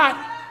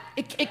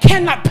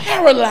cannot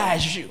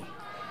paralyze you.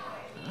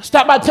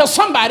 Stop by and tell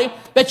somebody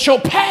that your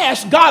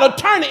past, God will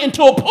turn it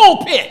into a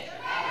pulpit.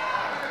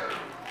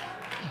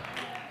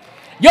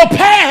 Your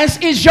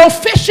past is your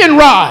fishing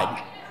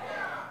rod.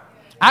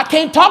 I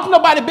can't talk to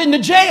nobody been to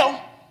jail,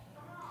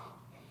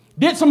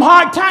 did some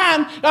hard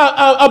time,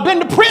 been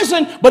to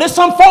prison, but there's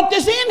some folk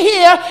that's in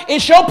here.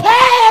 It's your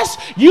past.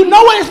 You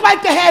know what it's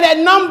like to have that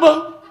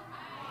number.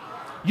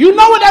 You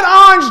know what that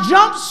orange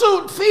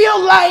jumpsuit feel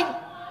like.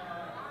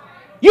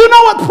 You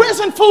know what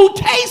prison food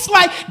tastes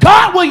like.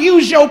 God will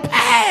use your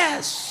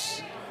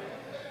past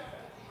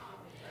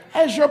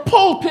as your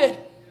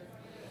pulpit.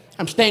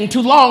 I'm staying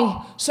too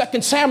long.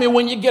 2 Samuel,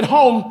 when you get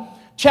home,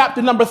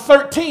 chapter number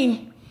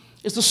 13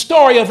 is the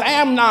story of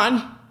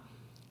Amnon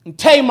and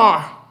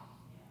Tamar.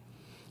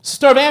 The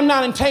story of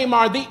Amnon and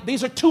Tamar.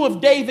 These are two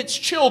of David's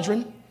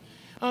children.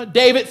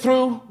 David,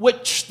 through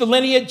which the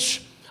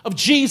lineage of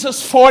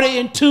Jesus,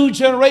 42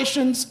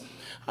 generations,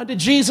 did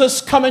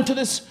Jesus come into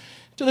this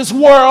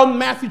world.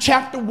 Matthew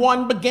chapter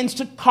 1 begins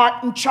to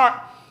chart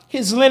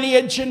his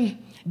lineage.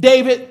 And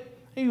David,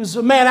 he was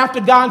a man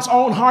after God's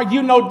own heart.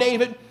 You know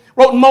David.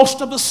 Wrote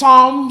most of the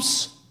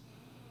Psalms.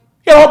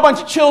 He had a whole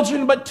bunch of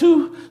children, but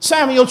 2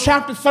 Samuel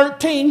chapter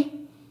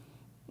 13,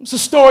 it's the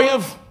story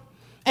of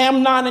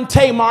Amnon and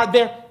Tamar,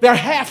 their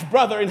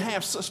half-brother and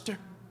half-sister.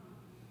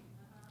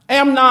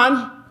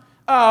 Amnon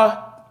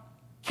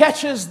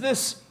catches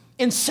this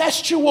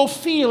incestual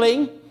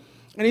feeling,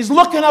 and he's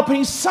looking up and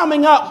he's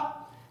summing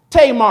up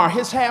Tamar,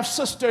 his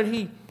half-sister.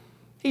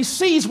 He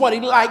sees what he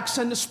likes,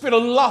 and the spirit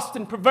of lust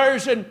and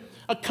perversion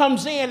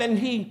comes in, and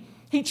he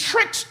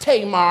tricks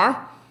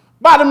Tamar.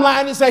 Bottom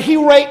line is that he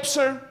rapes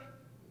her.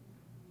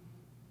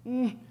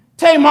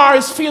 Tamar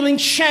is feeling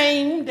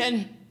shamed,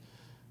 and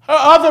her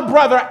other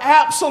brother,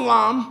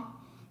 Absalom,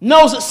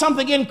 knows that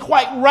something isn't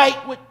quite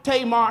right with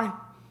Tamar.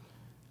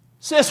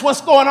 Says,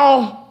 what's going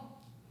on?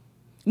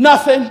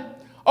 Nothing.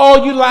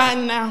 Oh, you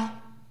lying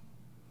now.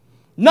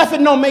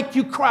 Nothing don't make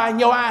you cry and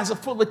your eyes are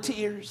full of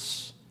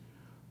tears.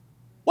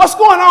 What's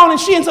going on? And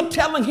she ends up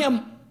telling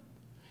him,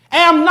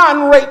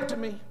 Amnon raped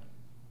me.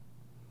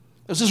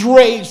 There's this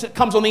rage that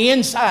comes on the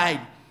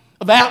inside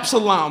of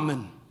Absalom,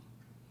 and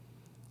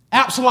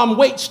Absalom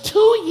waits 2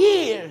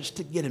 years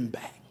to get him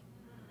back.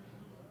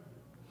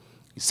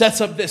 He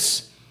sets up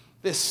this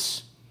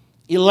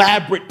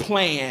elaborate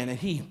plan, and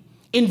he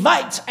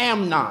invites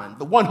Amnon,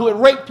 the one who had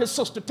raped his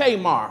sister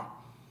Tamar.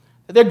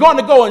 They're going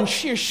to go and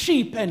shear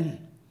sheep,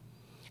 and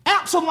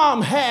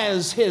Absalom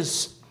has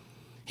his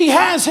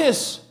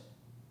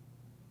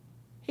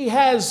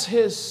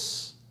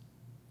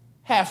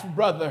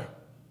half-brother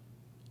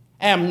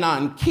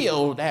Amnon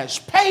killed as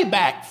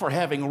payback for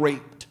having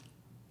raped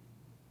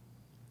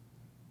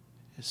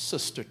his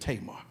sister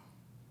Tamar.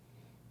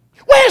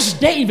 Where's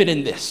David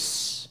in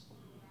this?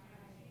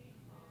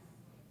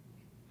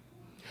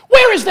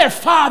 Where is their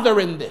father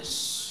in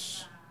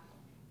this?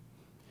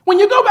 When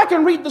you go back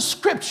and read the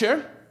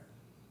scripture,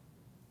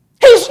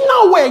 he's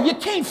nowhere. You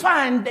can't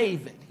find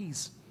David.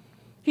 He's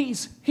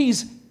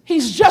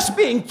just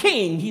being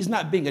king. He's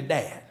not being a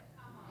dad.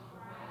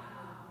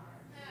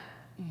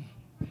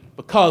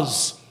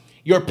 Because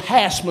your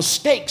past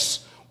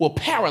mistakes will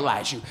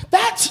paralyze you.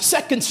 That's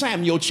 2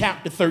 Samuel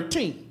chapter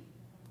 13.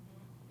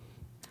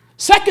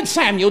 2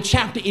 Samuel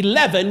chapter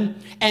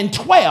 11 and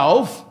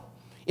 12,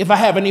 if I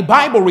have any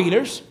Bible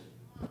readers,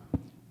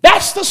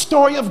 that's the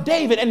story of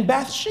David and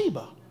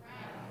Bathsheba.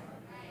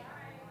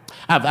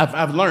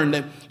 I've learned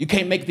that you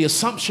can't make the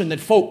assumption that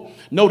folk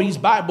know these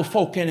Bible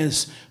folk, and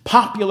as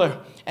popular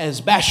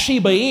as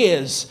Bathsheba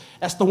is,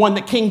 that's the one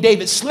that King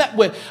David slept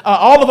with.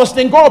 All of us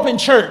didn't grow up in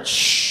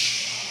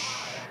church.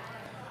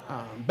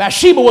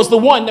 Bathsheba was the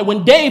one that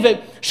when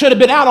David should have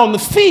been out on the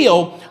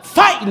field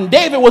fighting,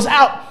 David was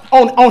out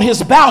on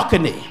his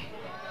balcony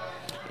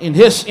in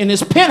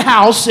his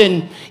penthouse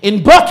in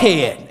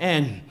Buckhead,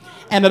 and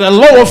at a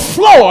lower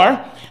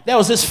floor there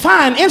was this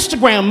fine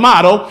Instagram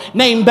model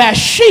named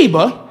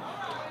Bathsheba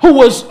who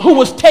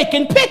was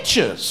taking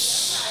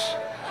pictures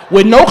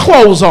with no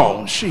clothes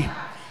on.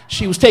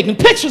 She was taking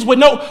pictures with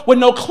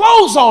no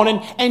clothes on,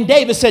 and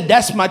David said,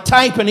 that's my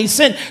type, and he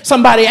sent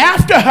somebody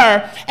after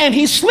her, and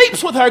he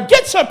sleeps with her,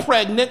 gets her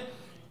pregnant.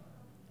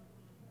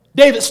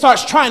 David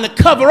starts trying to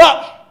cover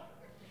up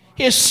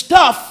his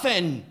stuff,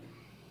 and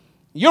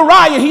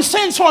Uriah, he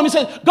sends for him, he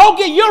says, go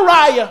get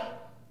Uriah.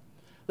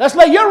 Let's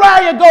let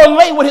Uriah go and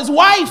lay with his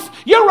wife.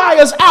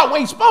 Uriah's out where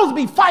he's supposed to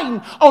be fighting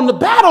on the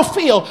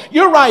battlefield.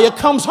 Uriah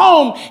comes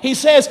home. He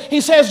says,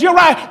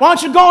 Uriah, why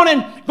don't you go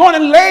on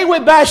and lay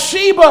with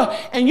Bathsheba?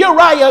 And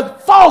Uriah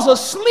falls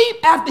asleep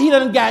after he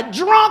done got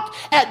drunk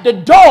at the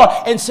door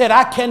and said,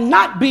 I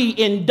cannot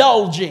be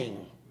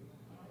indulging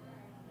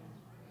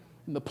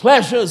in the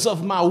pleasures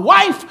of my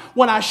wife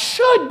when I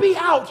should be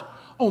out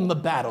on the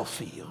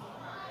battlefield.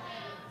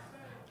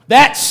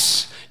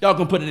 That's, y'all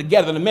gonna put it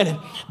together in a minute.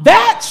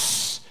 That's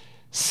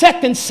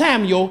 2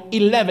 Samuel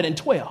 11 and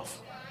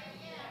 12.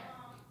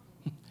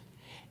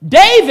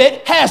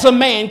 David has a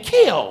man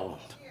killed.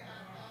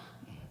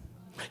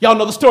 Y'all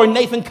know the story.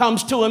 Nathan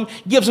comes to him,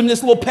 gives him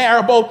this little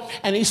parable,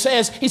 and he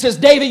says,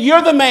 David,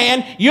 you're the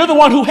man. You're the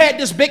one who had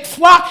this big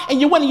flock,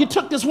 and you went and you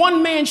took this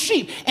one man's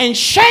sheep. And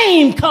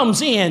shame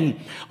comes in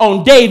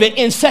on David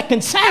in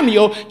 2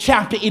 Samuel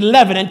chapter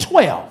 11 and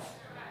 12.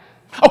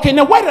 Okay,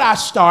 now where did I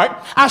start?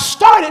 I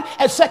started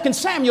at 2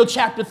 Samuel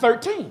chapter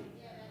 13.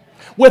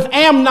 With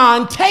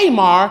Amnon,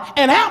 Tamar,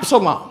 and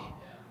Absalom.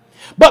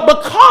 But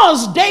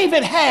because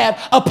David had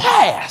a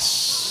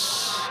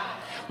past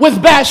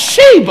with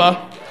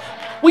Bathsheba,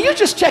 will you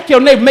just check your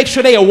neighbor, make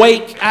sure they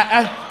awake?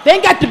 They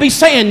ain't got to be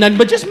saying nothing,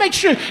 but just make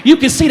sure you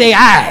can see their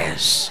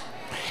eyes.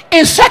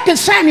 In 2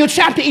 Samuel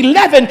chapter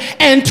 11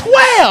 and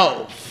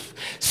 12,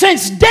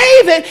 since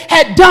David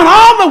had done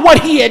all of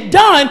what he had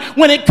done,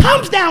 when it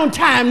comes down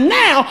time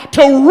now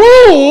to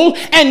rule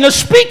and to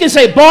speak and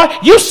say, boy,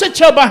 you sit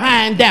your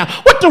behind down.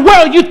 What the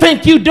world you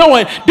think you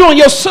doing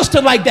your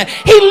sister like that?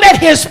 He let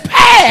his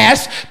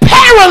past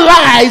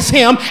paralyze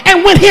him,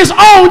 and when his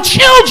own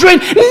children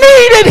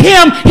needed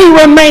him,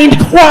 he remained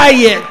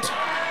quiet.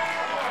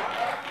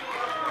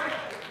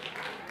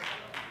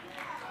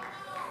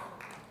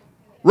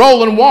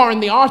 Roland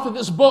Warren, the author of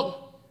this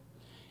book,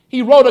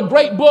 he wrote a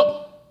great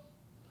book.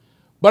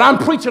 But I'm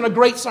preaching a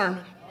great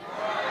sermon.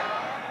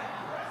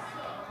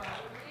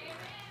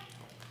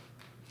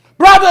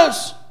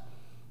 Brothers,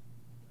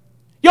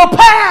 your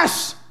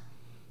past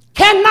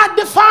cannot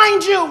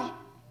define you.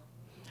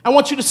 I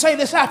want you to say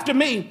this after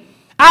me.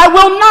 I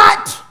will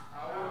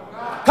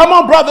not. Come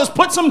on, brothers,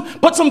 put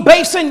some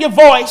bass in your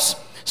voice.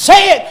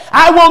 Say it.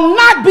 I will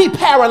not be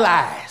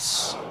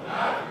paralyzed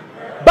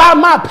by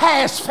my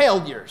past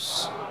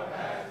failures.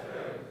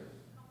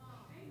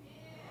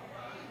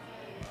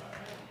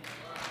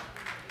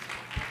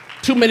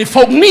 Too many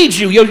folk need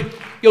you.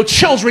 Your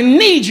children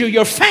need you.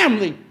 Your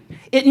family,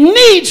 it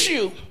needs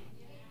you.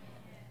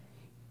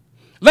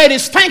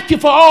 Ladies, thank you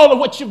for all of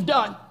what you've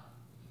done.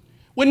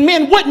 When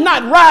men would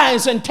not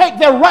rise and take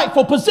their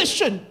rightful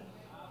position,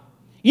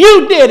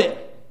 you did it.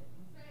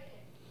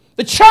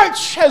 The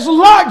church has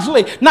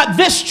largely, not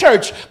this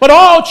church, but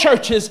all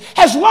churches,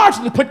 has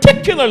largely,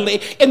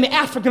 particularly in the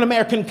African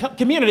American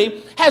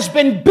community, has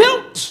been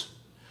built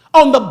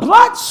on the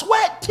blood,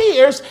 sweat,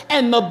 tears,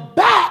 and the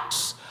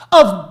backs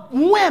of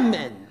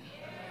women,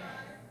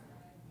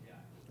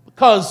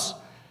 because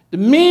the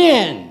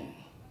men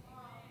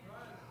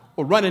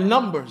were running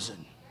numbers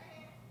and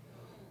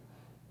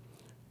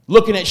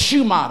looking at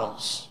shoe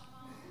models.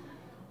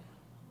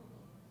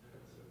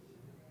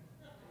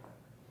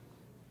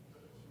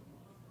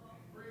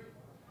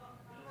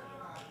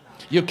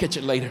 You'll catch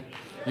it later.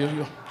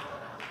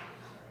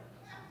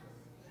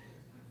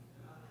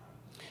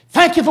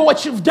 Thank you for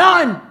what you've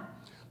done,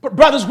 but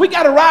brothers, we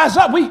got to rise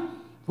up.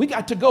 We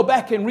got to go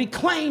back and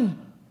reclaim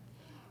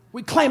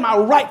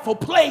our rightful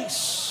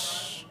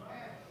place.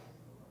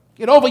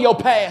 Get over your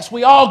past.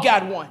 We all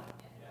got one.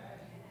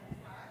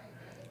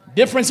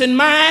 Difference in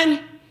mine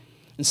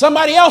and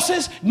somebody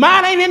else's.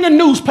 Mine ain't in the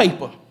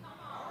newspaper.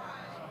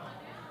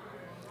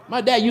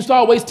 My dad used to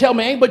always tell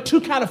me, ain't but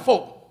two kind of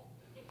folk.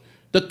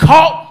 The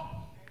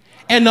caught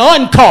and the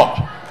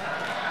uncaught.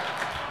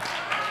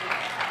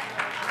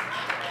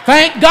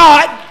 Thank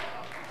God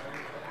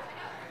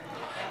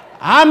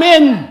I'm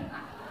in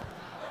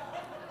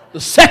the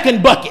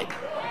second bucket.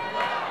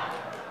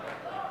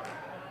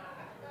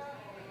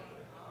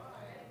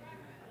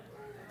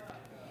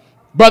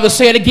 Brother,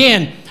 say it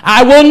again.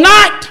 I will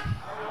not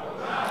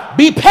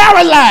be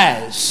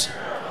paralyzed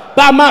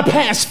by my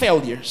past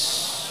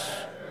failures.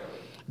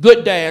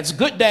 Good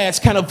dads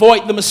can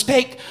avoid the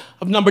mistake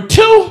of number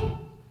 2,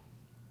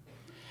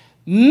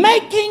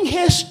 making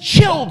his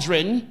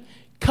children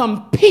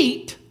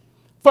compete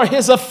for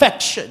his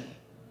affection.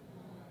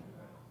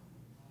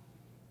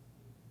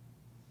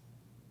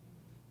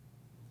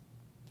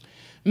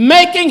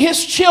 Making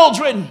his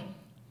children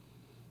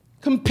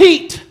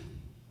compete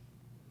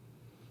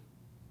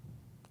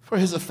for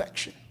his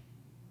affection.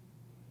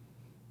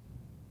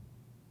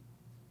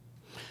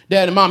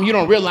 Dad and mom, you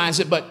don't realize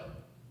it, but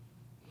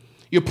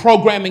you're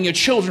programming your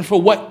children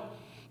for what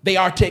they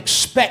are to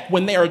expect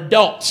when they're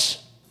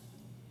adults,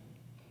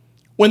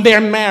 when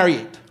they're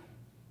married.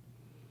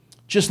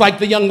 Just like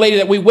the young lady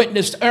that we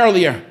witnessed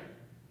earlier.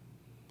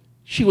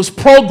 She was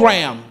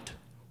programmed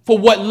for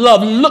what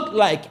love looked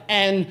like,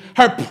 and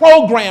her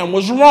program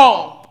was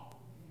wrong.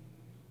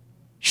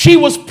 She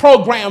was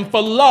programmed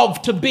for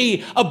love to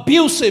be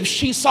abusive.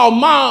 She saw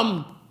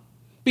mom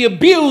be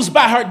abused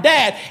by her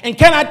dad. And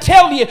can I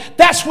tell you,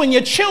 that's when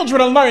your children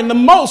are learning the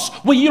most,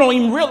 when you don't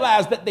even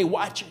realize that they're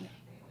watching.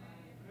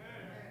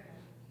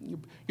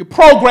 You're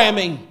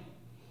programming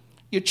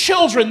your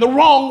children the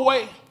wrong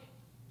way.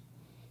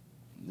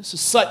 This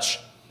is such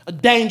a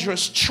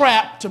dangerous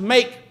trap to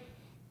make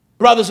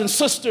brothers and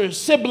sisters,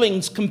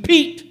 siblings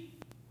compete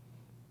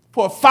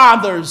for a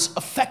father's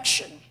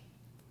affection.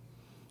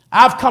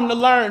 I've come to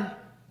learn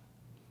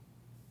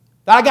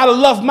that I got to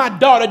love my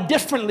daughter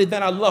differently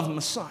than I love my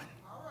son.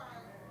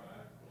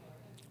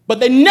 But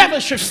they never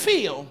should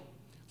feel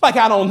like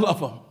I don't love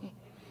them.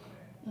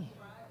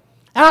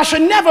 And I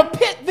should never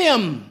pit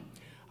them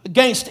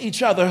against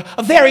each other.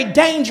 A very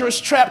dangerous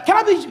trap. Can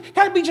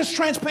I be just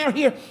transparent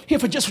here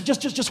for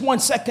just 1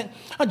 second?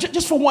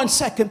 Just for 1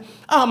 second.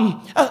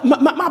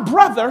 My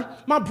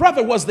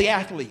brother was the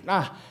athlete.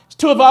 It's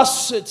 2 of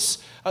us. It's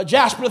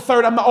Jasper the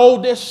third. I'm the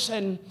oldest,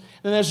 and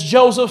then there's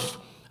Joseph.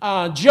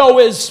 Joe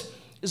is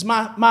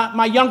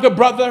my younger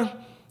brother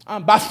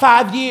by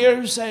 5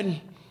 years, and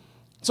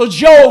so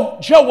Joe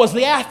was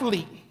the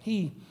athlete.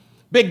 He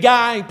big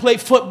guy. He played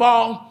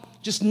football.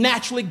 Just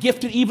naturally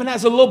gifted, even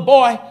as a little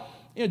boy.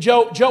 You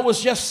know, Joe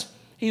was just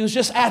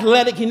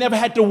athletic. He never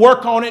had to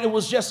work on it. It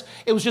was just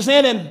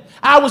in him.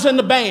 I was in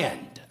the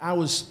band. I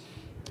was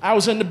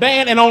in the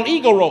band and on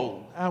Eagle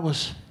Roll. I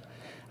was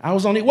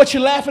on it. What you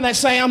laughing at,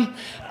 Sam?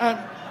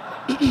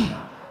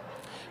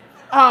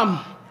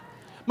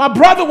 My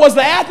brother was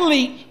the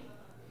athlete.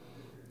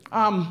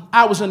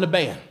 I was in the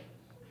band.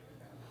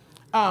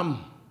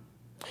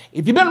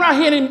 If you've been around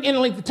here in a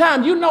length of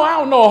time, you know I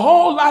don't know a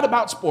whole lot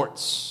about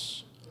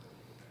sports.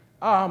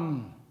 I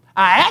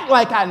act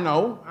like I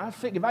know. I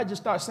figure if I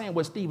just start saying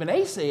what Stephen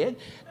A. said,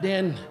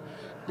 then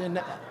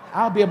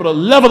I'll be able to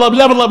level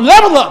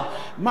up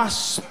my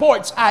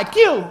sports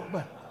IQ.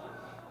 But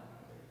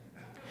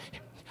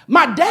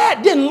my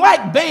dad didn't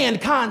like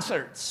band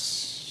concerts.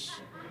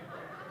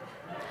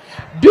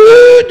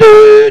 Do,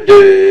 do,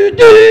 do,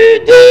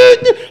 do,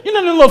 do. You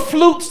know the little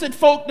flutes that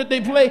they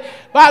play?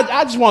 But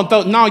I just want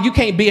to throw, no, you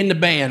can't be in the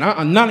band.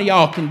 None of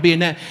y'all can be in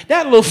that.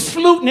 That little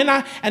flute,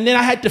 and then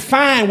I had to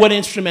find what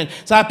instrument.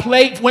 So I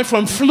went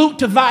from flute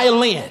to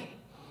violin.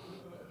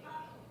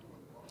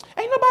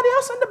 Ain't nobody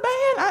else in the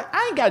band?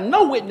 I ain't got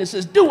no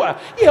witnesses, do I?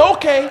 Yeah,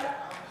 okay.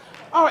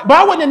 All right, but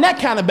I wasn't in that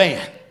kind of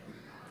band.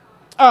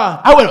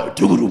 I went,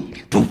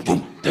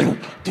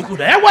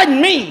 that wasn't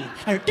me.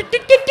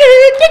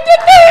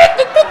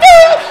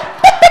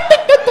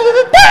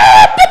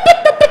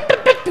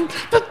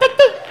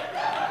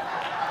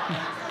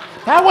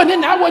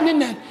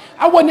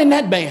 I wasn't in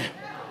that band.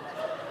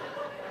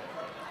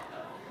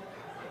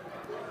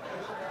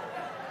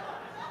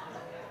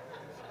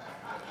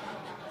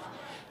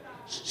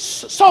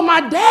 So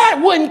my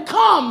dad wouldn't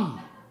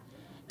come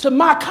to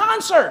my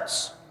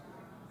concerts.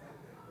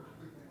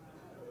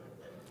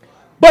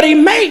 But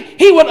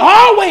he would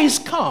always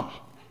come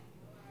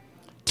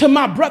to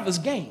my brother's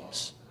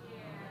games.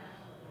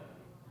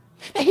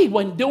 Now, he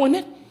wasn't doing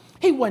it.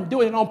 He wasn't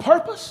doing it on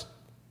purpose.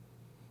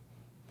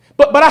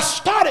 But I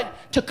started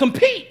to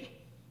compete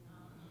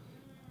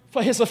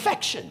for his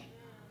affection.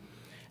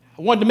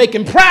 I wanted to make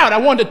him proud. I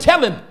wanted to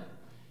tell him.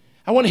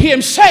 I wanted to hear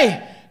him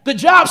say, "Good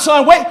job,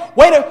 son. Way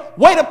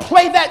to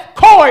play that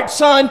chord,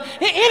 son."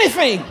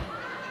 Anything.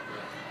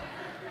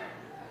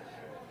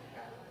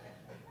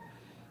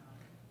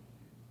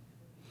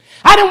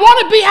 I didn't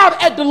want to be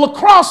out at the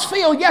lacrosse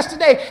field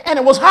yesterday and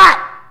it was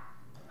hot.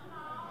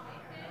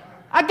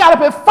 I got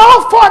up at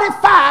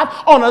 4:45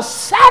 on a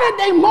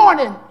Saturday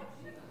morning.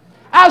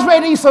 I was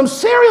ready to eat some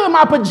cereal in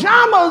my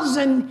pajamas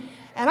and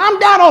I'm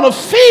down on the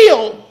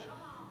field.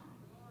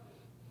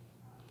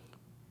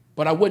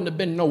 But I wouldn't have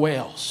been nowhere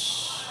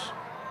else.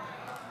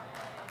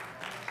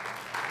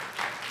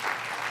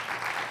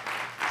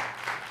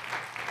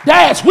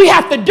 Dads, we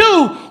have to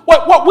do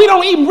what we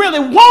don't even really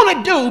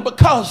want to do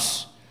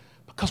because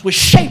we're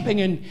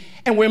shaping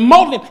and we're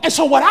molding. And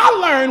so what I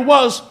learned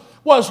was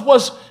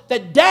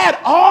that Dad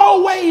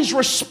always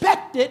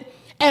respected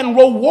and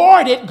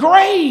rewarded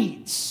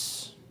grades.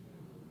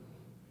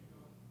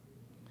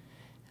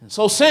 And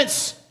so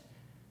since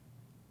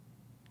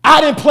I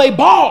didn't play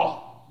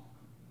ball,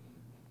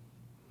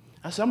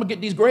 I said, I'm going to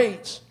get these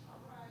grades.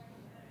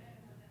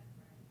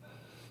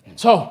 And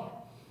so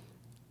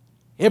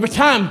every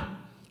time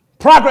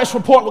progress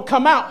report would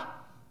come out,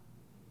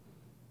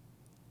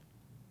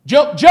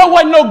 Joe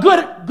wasn't no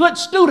good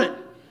student.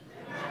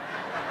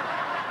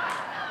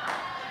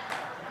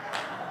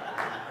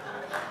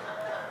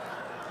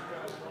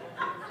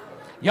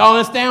 Y'all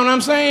understand what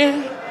I'm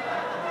saying?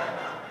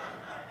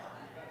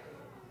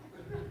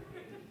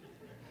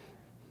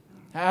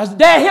 As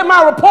Dad hit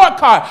my report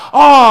card,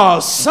 oh,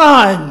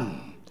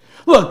 son,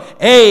 look,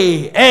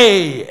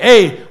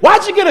 A.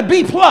 Why'd you get a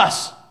B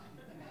plus?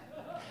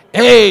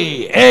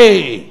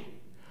 A.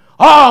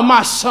 Oh,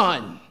 my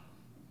son,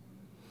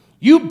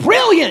 you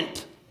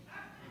brilliant.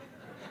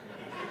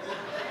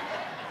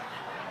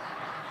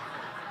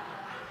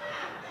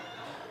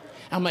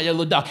 I'm like a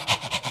little dog.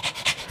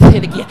 Say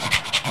it again.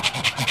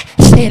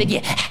 Say it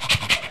again.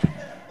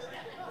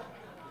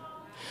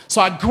 So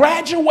I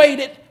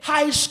graduated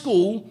high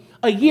school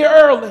a year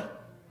early.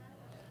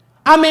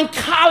 I'm in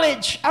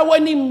college. I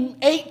wasn't even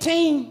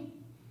 18.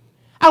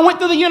 I went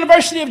to the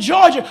University of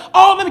Georgia.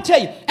 Oh, let me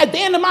tell you, at the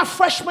end of my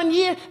freshman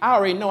year, I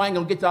already know I ain't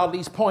going to get to all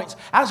these points.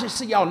 I'll just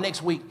see y'all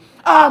next week.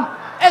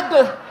 At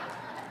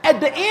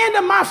the end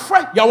of my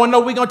y'all want to know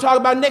what we're going to talk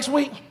about next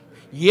week?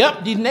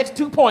 Yep, these next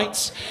 2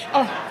 points.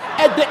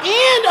 At the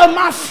end of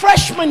my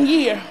freshman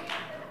year,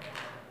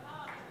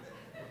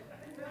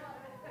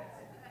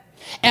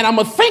 and I'm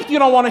going to think you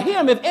don't want to hear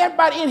him if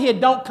everybody in here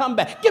don't come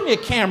back. Give me a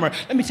camera.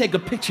 Let me take a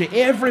picture of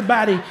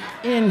everybody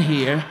in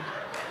here.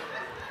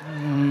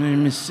 Let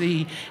me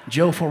see.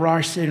 Joe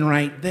Farrar sitting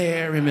right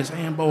there and Miss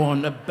Ambo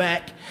on the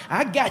back.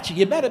 I got you.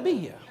 You better be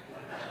here.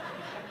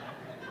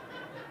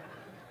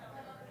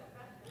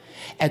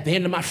 At the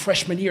end of my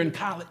freshman year in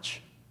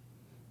college,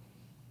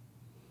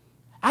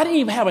 I didn't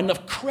even have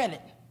enough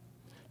credit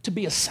to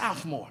be a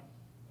sophomore.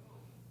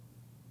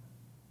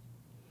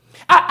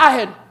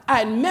 I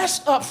had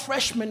messed up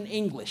freshman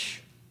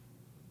English,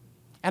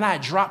 and I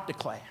had dropped the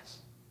class.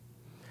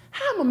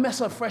 How am I mess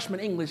up freshman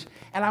English,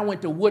 and I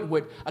went to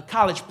Woodward, a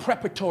college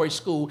preparatory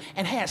school,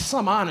 and had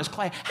some honors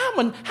class? How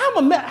am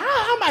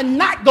I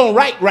not going to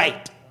write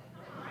right?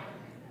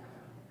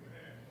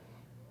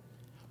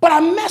 But I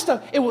messed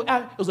up. It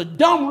was a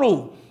dumb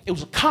rule. It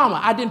was a comma.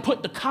 I didn't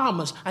put the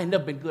commas. I ain't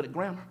never been good at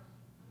grammar.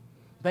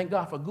 Thank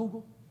God for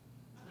Google.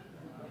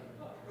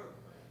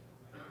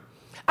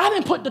 I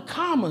didn't put the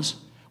commas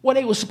where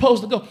they were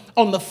supposed to go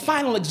on the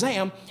final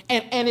exam,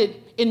 and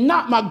it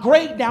knocked my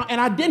grade down,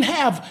 and I didn't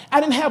have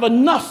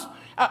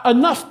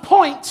enough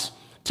points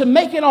to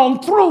make it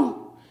on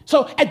through.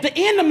 So at the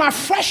end of my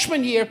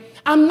freshman year,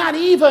 I'm not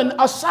even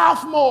a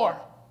sophomore.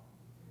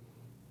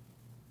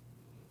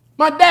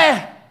 My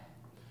dad,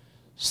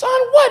 son,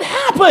 what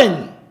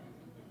happened?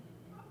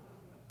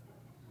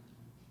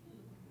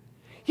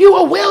 You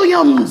were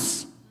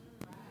Williams.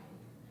 I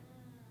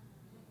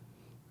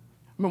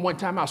remember one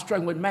time I was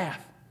struggling with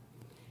math.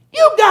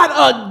 You got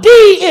a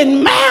D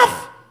in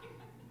math?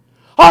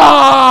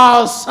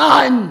 Oh,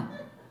 son.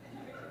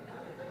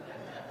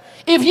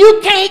 If you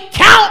can't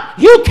count,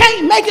 you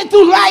can't make it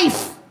through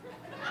life.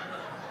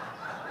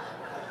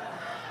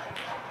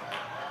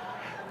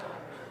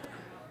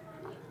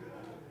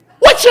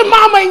 What your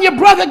mama and your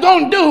brother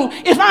gonna do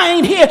if I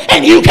ain't here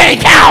and you can't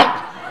count?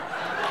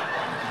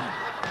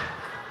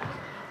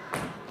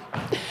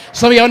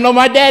 Some of y'all know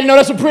my dad know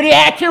that's a pretty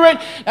accurate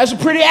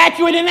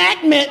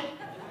enactment.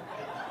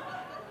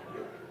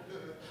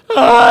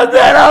 Oh,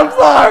 Dad, I'm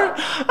sorry.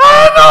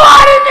 Oh, no,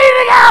 I didn't mean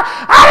to go.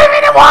 I didn't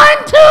mean to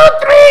 1, 2,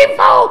 3,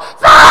 4,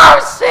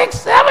 5, 6,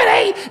 7,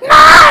 8,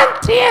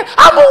 9, 10.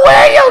 I'm a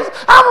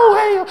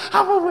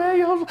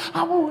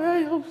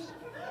Williams.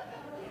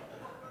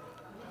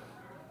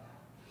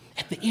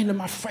 At the end of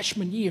my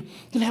freshman year,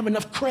 didn't have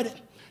enough credit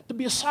to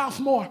be a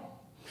sophomore.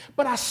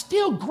 But I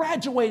still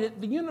graduated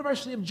the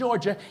University of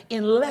Georgia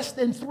in less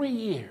than 3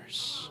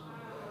 years.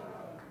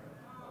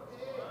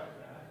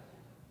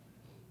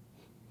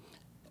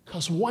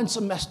 Because one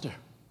semester,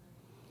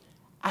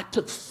 I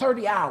took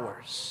 30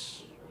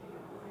 hours.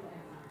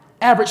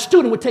 Average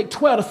student would take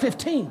 12 to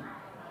 15.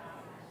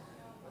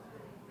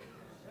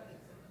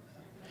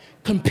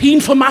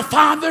 Competing for my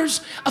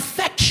father's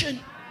affection.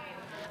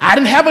 I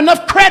didn't have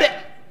enough credit.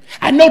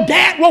 I know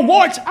Dad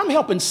rewards. I'm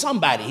helping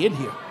somebody in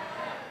here.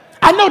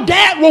 I know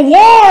Dad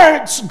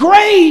rewards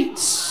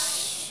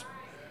grades.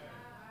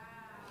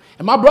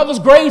 And my brother's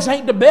grades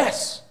ain't the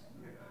best.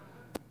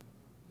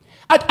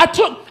 I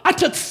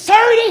took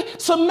 30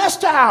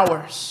 semester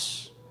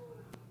hours.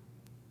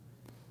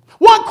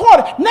 1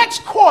 quarter.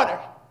 Next quarter,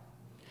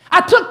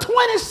 I took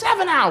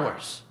 27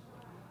 hours.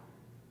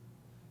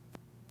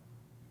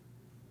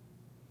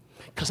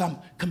 Because I'm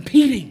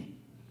competing.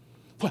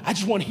 I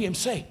just want to hear him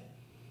say,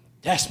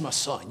 that's my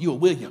son, you're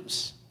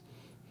Williams.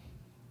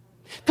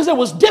 Because it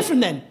was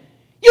different than,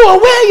 you're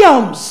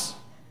Williams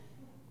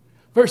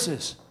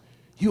versus,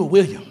 you're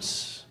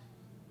Williams.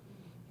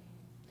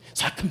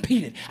 So I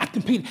competed.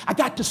 I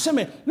got to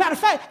seminary. Matter of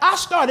fact, I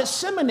started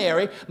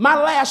seminary my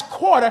last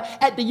quarter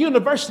at the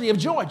University of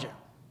Georgia.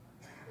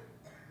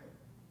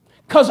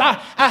 because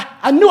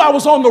I knew I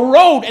was on the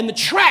road and the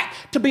track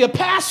to be a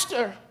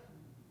pastor.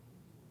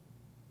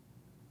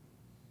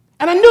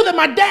 And I knew that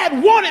my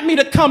dad wanted me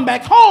to come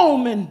back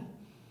home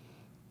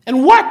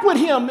and work with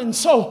him. And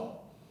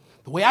so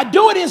the way I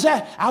do it is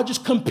that I'll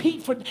just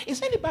compete for.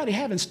 Is anybody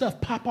having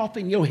stuff pop off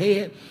in your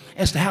head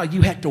as to how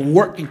you had to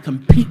work and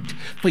compete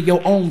for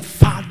your own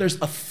father's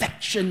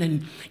affection,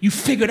 and you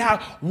figured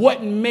out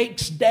what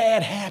makes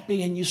dad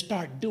happy and you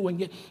start doing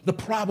it? The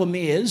problem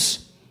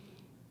is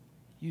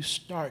you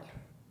start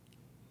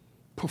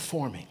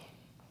performing.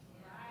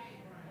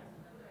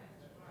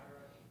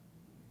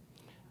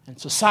 And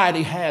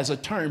society has a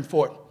term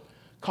for it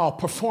called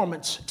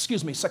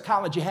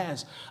psychology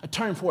has a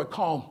term for it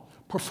called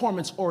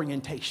performance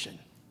orientation.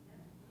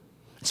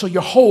 So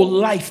your whole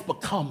life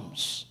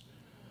becomes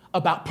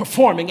about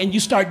performing, and you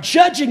start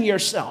judging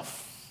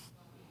yourself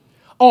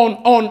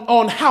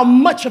on how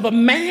much of a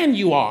man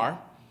you are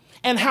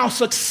and how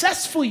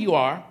successful you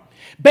are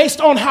based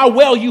on how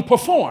well you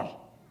perform.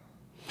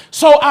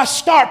 So I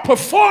start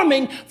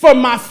performing for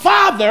my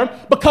father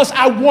because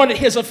I wanted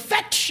his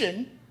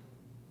affection.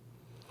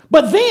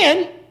 But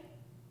then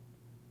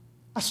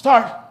I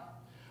start,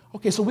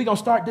 okay, so we're going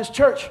to start this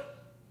church.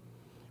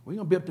 We're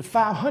going to be up to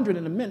 500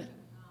 in a minute.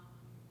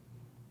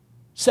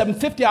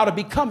 750 ought to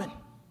be coming.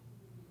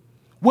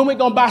 When we're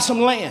going to buy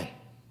some land?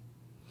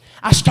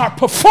 I start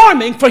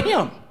performing for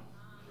him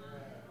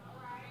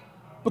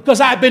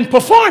because I've been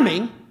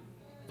performing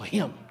for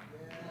him.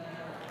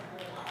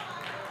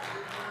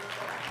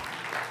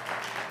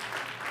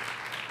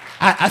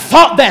 I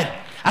thought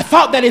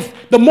that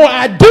if the more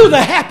I do, the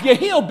happier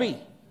he'll be.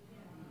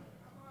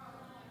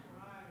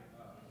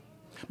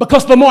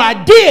 Because the more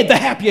I did, the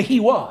happier he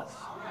was.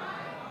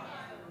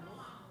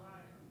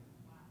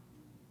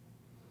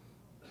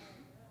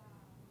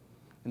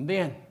 And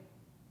then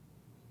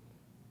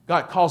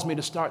God calls me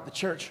to start the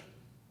church.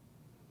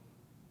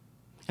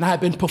 And I had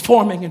been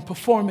performing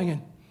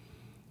and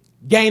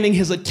gaining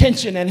his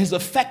attention and his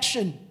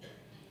affection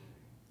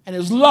and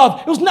his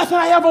love. It was nothing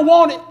I ever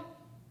wanted.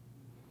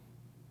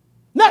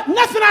 Nothing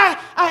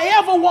I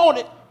ever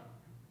wanted.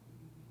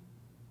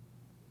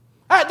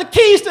 I had the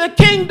keys to the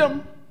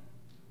kingdom.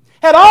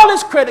 Had all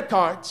his credit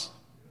cards.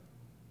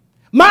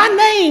 My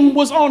name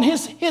was on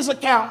his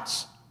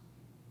accounts.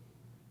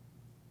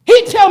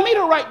 He'd tell me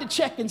to write the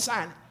check and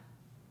sign it.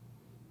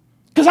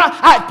 Because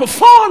I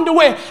performed the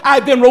way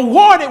I'd been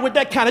rewarded with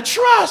that kind of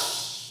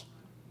trust.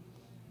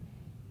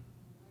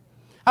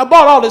 I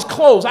bought all his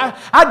clothes.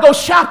 I'd go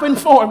shopping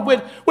for him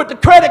with the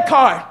credit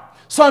card.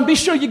 Son, be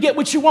sure you get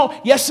what you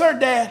want. Yes, sir,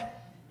 Dad.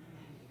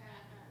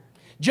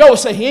 Joe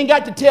said, he ain't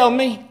got to tell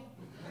me.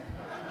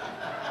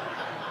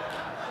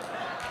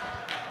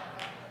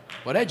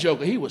 Well, that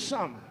joker, he was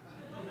something.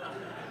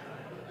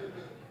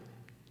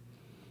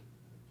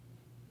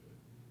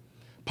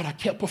 But I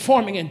kept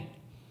performing, and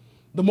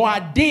the more I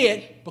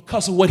did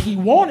because of what he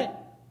wanted,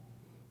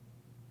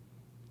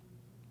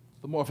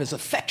 the more of his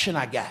affection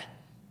I got.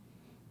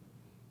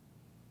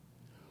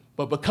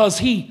 But because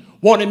he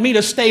wanted me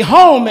to stay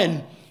home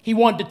and he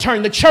wanted to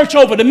turn the church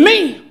over to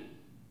me,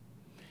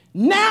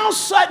 now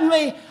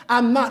suddenly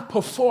I'm not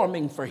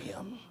performing for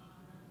him.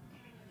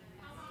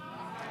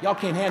 Y'all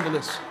can't handle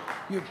this.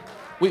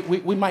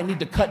 We might need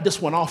to cut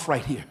this one off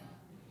right here.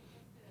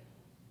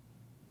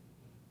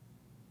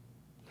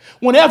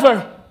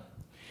 Whenever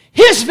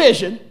his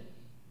vision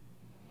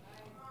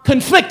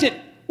conflicted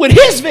with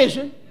his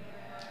vision,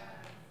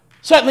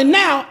 certainly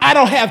now I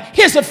don't have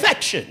his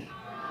affection.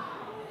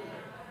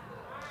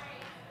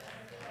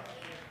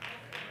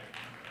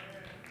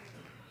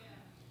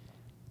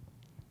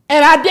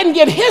 And I didn't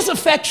get his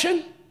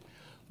affection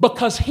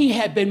because he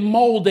had been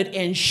molded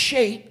and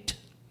shaped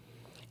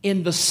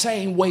in the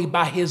same way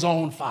by his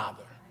own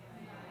father.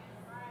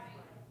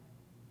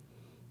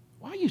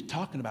 Why are you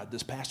talking about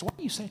this, Pastor? Why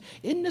are you saying,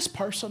 isn't this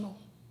personal?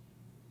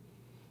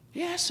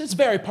 Yes, it's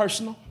very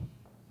personal,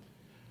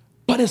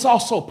 but it's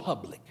also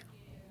public.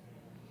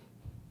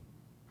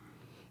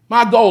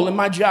 My goal and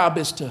my job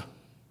is to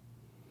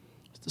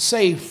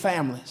save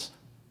families.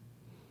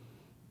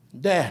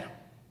 Dad,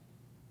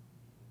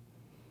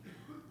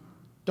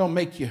 don't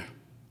make your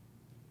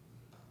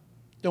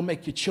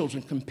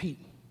children compete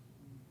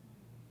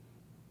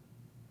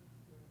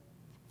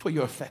for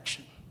your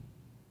affection.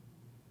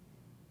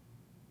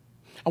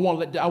 I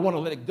want to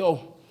let it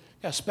go.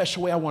 Got a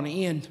special way I want to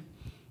end.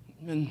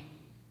 And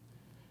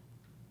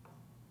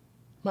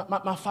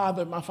my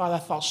father, I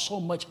thought so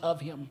much of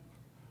him.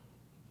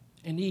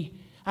 And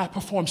I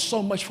performed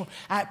so much for him.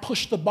 I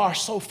pushed the bar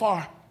so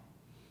far.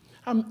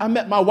 I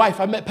met my wife.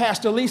 I met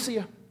Pastor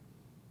Alicia.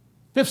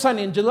 5th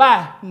Sunday in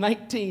July,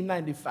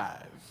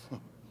 1995.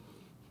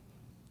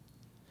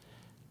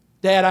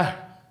 Dad,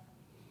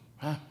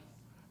 I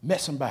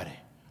met somebody.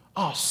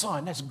 Oh,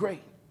 son, that's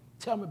great.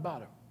 Tell me about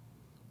her.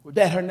 Well,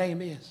 Dad, her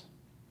name is.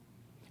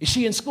 Is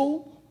she in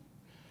school?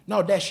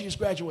 No, Dad, she just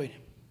graduated.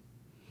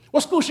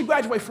 What school she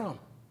graduate from?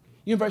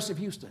 University of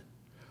Houston.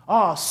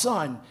 Oh,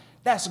 son,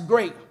 that's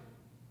great.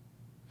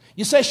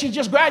 You say she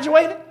just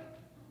graduated?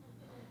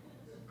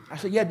 I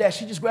said, yeah, Dad,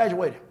 she just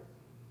graduated.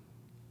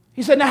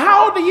 He said, now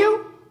how old are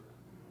you?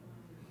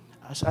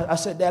 I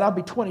said, Dad, I'll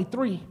be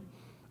 23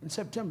 in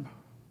September.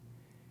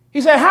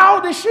 He said, how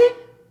old is she?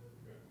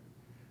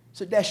 I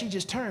said, Dad, she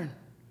just turned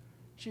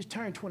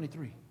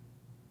 23.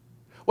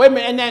 Wait a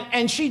minute,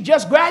 and she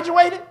just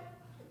graduated?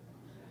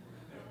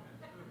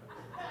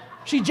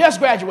 She just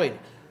graduated.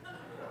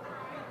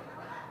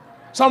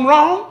 Something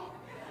wrong?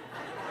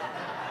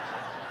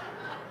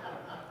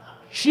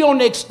 She on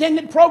the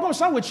extended program?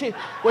 Something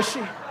was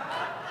she?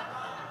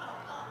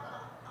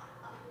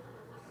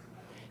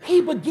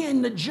 He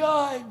began to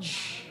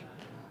judge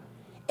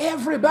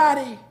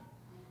everybody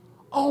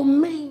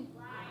on me.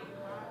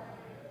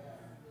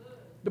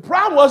 The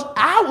problem was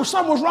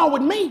something was wrong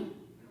with me.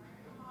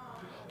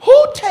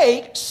 All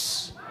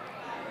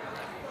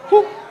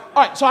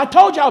right, so I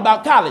told y'all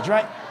about college,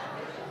 right?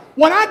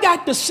 When I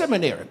got to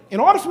seminary, in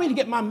order for me to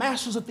get my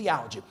master's of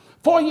theology,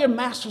 4-year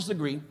master's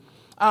degree,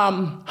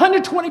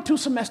 122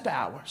 semester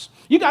hours,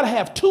 you got to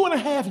have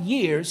 2.5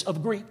 years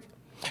of Greek,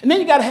 and then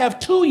you got to have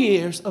 2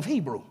 years of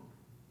Hebrew.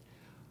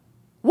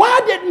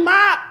 Why did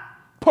my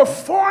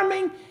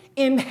performing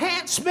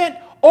enhancement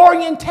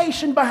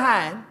orientation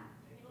behind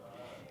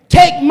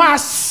take my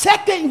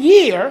 2nd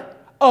year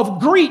of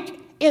Greek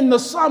in the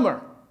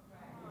summer?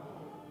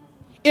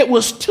 It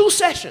was 2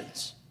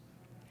 sessions,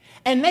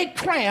 and they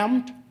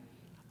crammed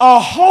a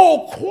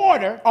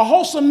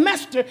whole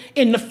semester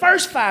in the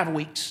first 5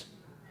 weeks,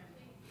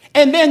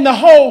 and then the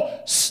whole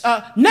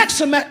next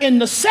semester in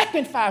the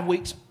second 5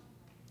 weeks.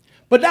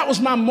 But that was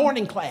my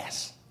morning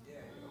class.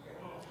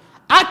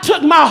 I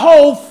took my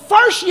whole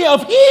first year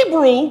of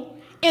Hebrew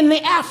in the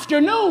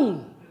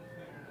afternoon.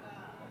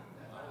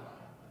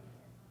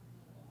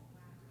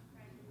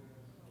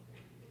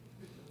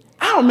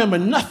 I don't remember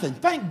nothing.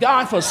 Thank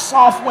God for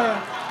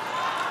software.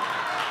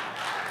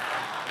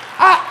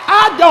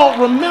 I don't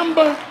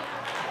remember.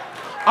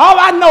 All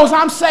I know is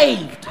I'm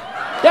saved.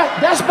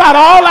 That's about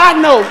all I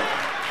know.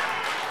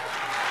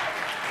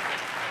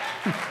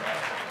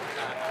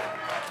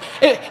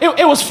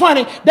 It was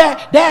funny.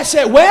 Dad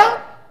said,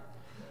 well,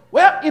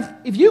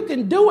 if you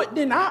can do it,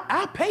 then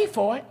I'll pay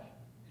for it.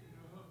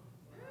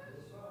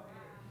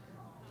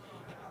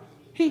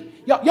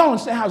 Y'all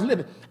understand how I was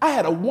living. I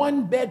had a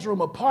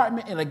 1-bedroom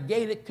apartment in a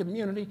gated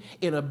community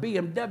in a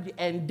BMW,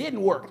 and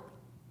didn't work.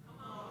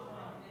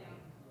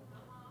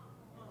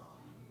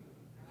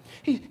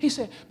 He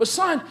said, but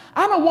son,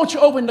 I don't want you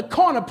over in the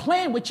corner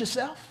playing with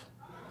yourself.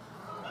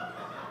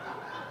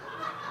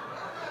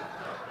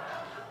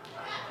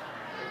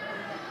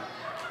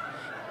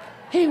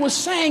 He was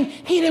saying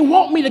he didn't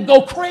want me to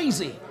go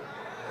crazy.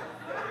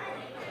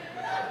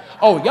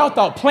 Oh, y'all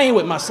thought playing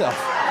with myself.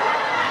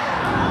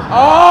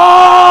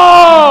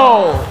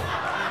 Oh,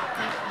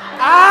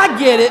 I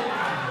get it.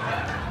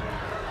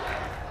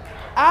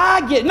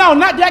 No,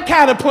 not that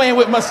kind of playing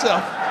with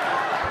myself.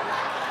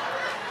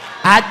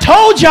 I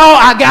told y'all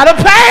I got a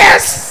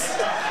pass.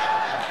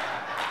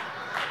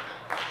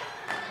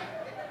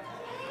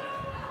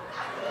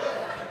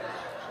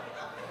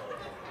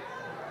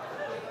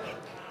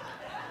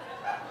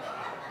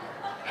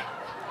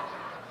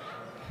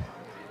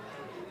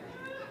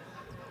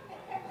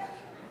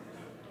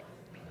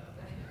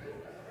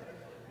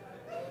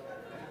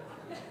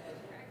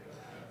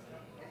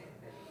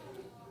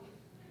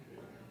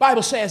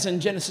 Bible says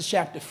in Genesis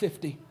chapter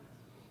 50,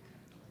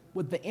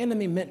 what the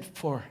enemy meant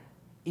for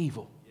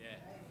evil,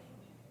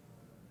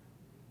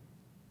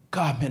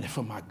 God meant it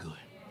for my good.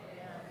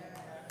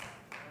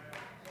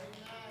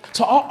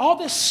 So all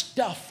this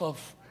stuff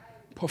of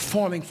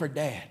performing for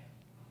Dad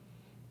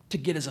to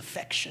get his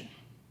affection,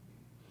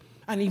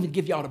 I didn't even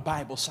give y'all the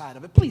Bible side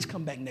of it. Please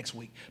come back next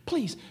week.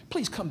 Please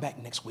come back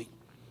next week.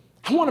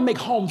 I want to make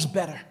homes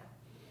better.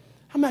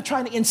 I'm not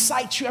trying to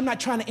incite you. I'm not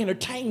trying to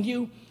entertain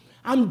you.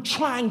 I'm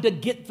trying to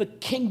get the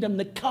kingdom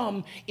to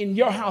come in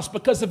your house,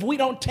 because if we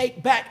don't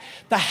take back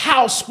the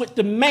house with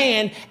the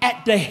man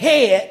at the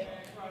head,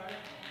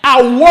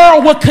 our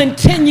world will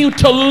continue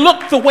to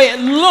look the way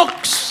it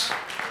looks.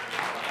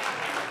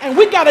 And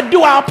we got to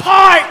do our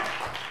part.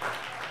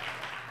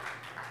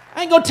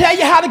 I ain't going to tell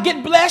you how to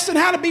get blessed and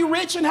how to be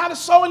rich and how to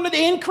sow into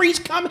the increase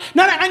coming.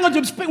 No, we ain't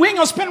going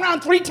to spin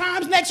around 3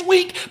 times next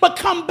week, but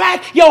come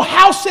back. Your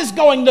house is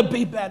going to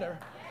be better.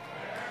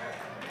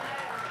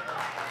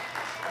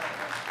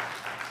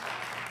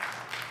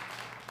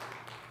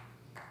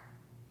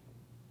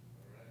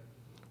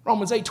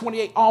 Romans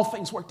 8:28, all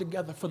things work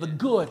together for the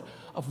good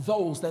of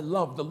those that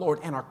love the Lord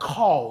and are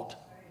called.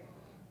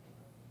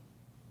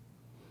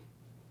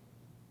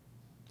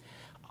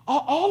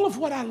 All of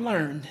what I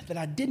learned that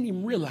I didn't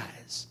even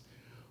realize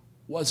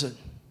wasn't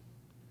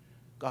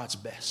God's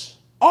best.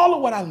 All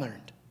of what I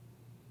learned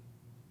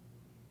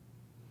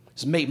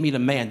has made me the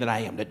man that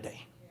I am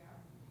today.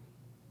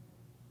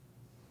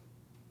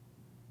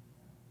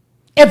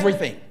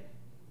 Everything.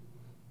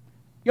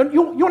 You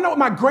know what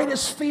my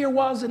greatest fear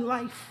was in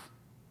life?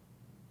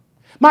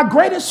 My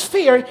greatest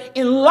fear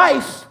in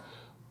life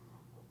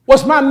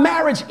was my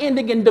marriage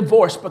ending in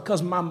divorce,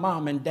 because my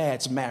mom and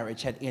dad's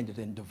marriage had ended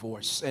in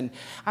divorce. And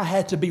I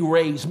had to be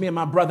raised. Me and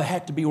my brother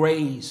had to be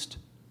raised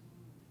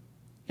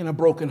in a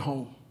broken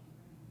home.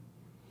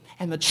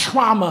 And the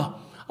trauma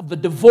of the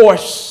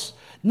divorce,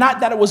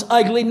 not that it was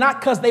ugly, not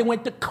because they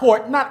went to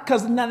court, not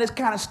because of none of this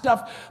kind of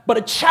stuff, but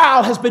a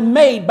child has been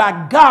made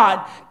by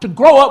God to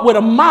grow up with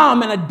a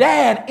mom and a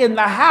dad in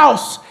the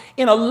house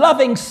in a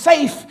loving,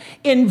 safe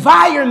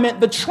environment.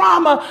 The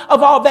trauma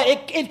of all that,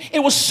 it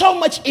was so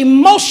much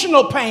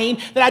emotional pain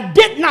that I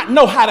did not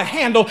know how to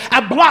handle.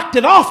 I blocked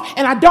it off,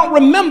 and I don't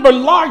remember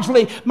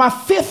largely my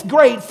 5th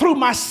grade through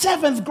my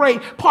 7th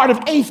grade, part of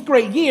 8th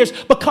grade years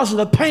because of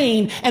the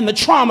pain and the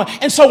trauma.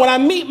 And so when I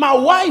meet my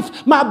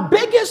wife, my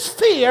biggest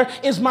fear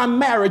is my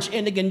marriage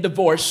ending in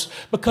divorce,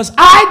 because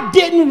I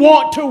didn't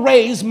want to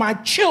raise my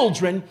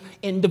children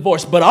in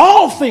divorce. But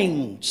all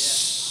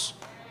things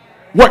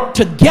work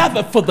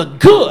together for the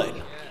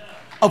good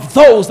of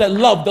those that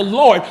love the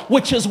Lord,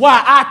 which is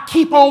why I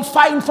keep on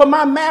fighting for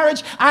my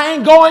marriage. I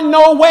ain't going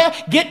nowhere.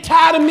 Get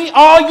tired of me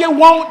all you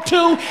want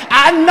to.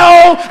 I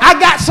know I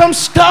got some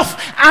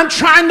stuff I'm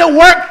trying to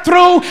work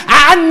through.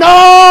 I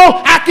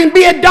know I can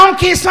be a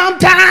donkey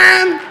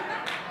sometime.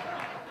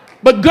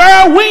 But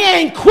girl, we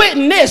ain't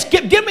quitting this.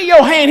 Give me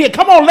your hand here.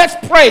 Come on, let's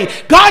pray.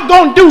 God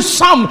gonna do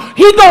something.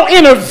 He gonna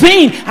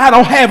intervene. I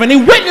don't have any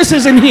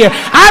witnesses in here.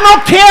 I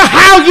don't care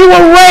how you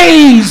were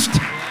raised.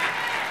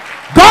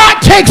 God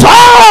takes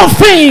all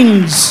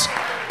things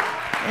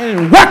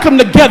and work them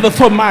together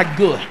for my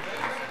good.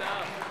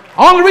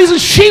 Only reason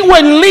she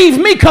wouldn't leave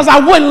me because I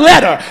wouldn't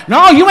let her.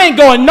 No, you ain't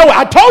going nowhere.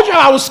 I told you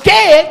I was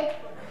scared.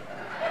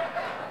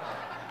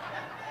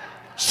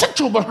 Sit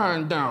your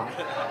behind down.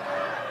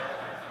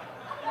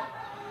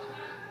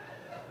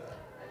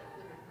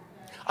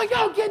 Are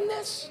y'all getting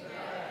this?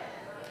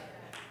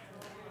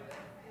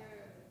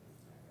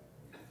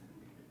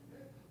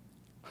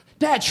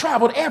 Dad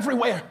traveled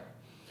everywhere.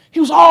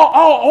 He was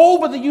all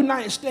over the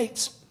United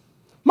States.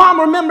 Mom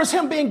remembers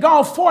him being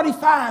gone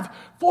 45,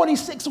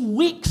 46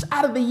 weeks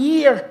out of the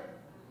year.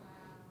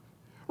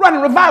 Running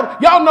revival.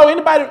 Y'all know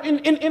anybody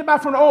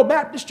from the old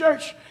Baptist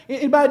church?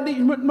 Anybody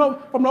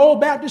from the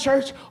old Baptist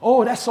church?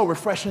 Oh, that's so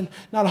refreshing.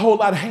 Not a whole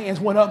lot of hands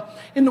went up.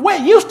 And the way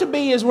it used to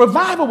be is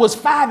revival was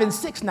 5 and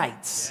 6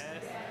 nights.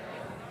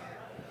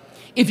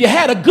 If you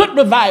had a good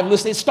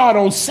revivalist, they'd start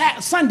on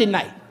Sunday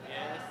night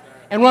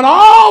and run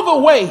all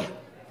the way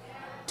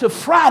to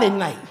Friday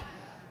night.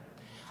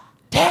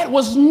 Dad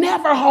was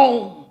never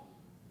home.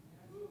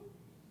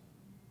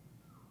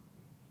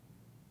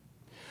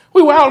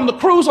 We were out on the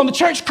cruise, on the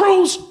church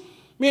cruise.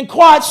 Me and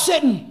Quad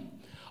sitting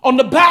on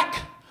the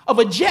back of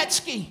a jet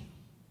ski,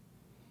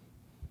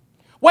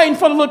 waiting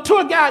for the little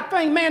tour guide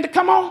thing, man, to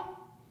come on.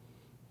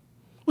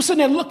 We're sitting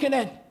there looking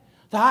at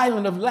the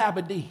island of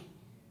Labadee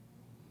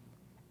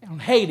in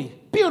Haiti.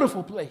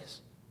 Beautiful place.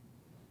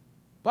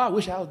 But I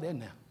wish I was there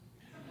now.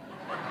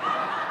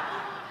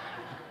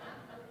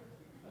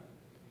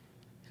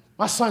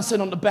 My son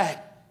sitting on the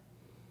back.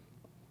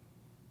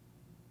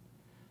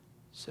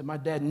 Said, my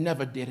dad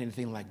never did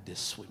anything like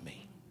this with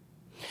me.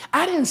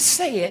 I didn't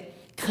say it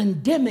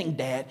condemning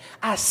Dad.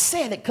 I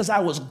said it because I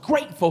was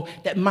grateful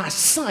that my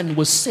son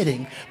was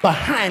sitting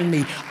behind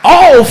me.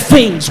 All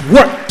things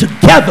work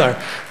together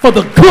for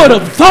the good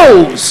of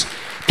those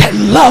that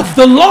love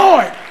the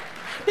Lord.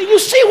 Do you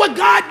see what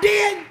God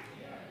did?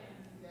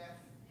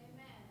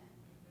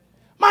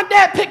 My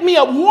dad picked me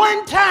up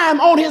one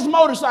time on his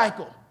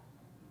motorcycle.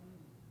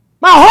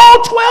 My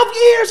whole 12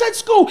 years at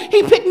school,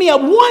 he picked me up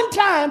one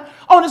time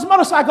on his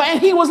motorcycle, and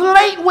he was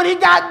late when he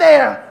got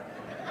there.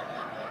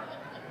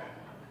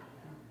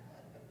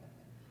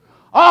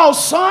 Oh,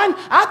 son,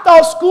 I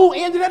thought school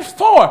ended at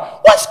 4.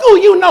 What school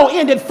you know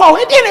ended at 4?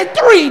 It ended at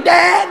 3,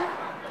 Dad.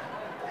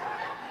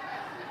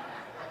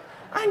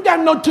 I ain't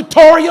got no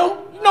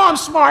tutorial. You know I'm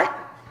smart.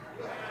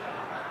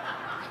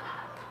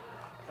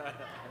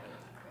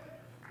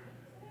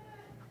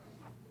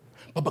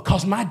 But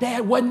because my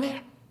dad wasn't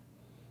there,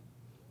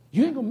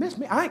 you ain't gonna miss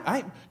me. I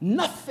ain't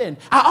nothing.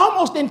 I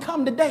almost didn't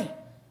come today.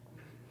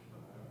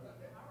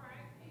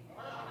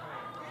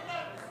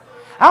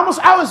 I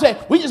was saying,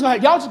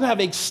 y'all just gonna have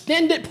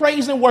extended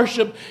praise and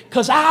worship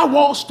because I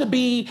wants to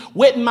be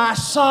with my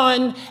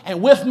son and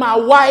with my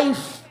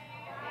wife.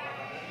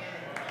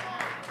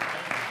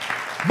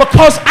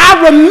 Because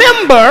I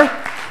remember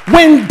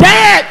when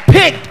Dad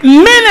picked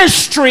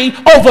ministry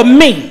over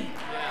me.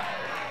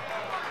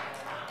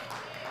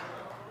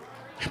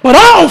 But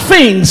all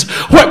things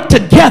work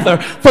together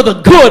for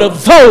the good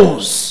of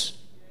those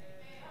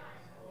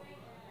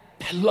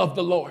that love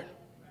the Lord.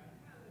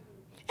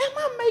 Am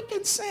I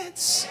making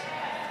sense?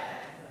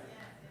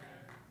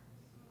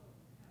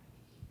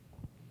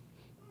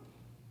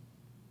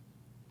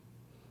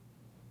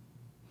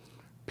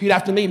 Repeat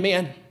after me,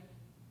 men.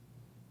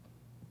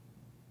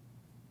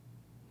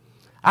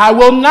 I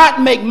will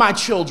not make my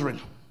children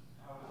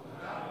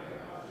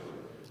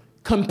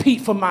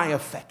compete for my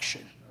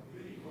affection.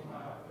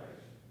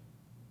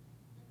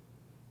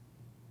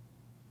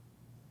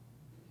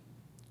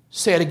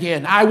 Say it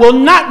again. I will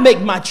not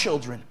make my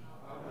children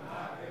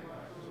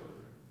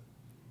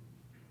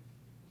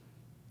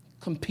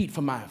compete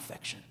for my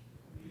affection.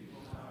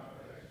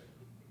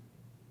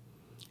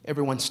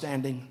 Everyone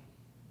standing.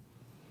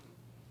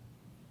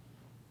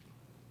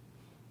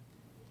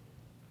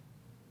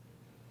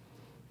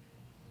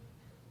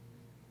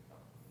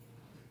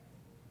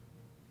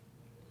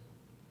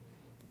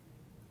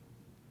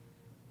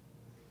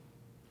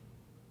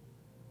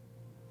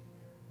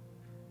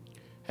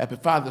 Happy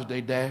Father's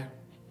Day, Dad.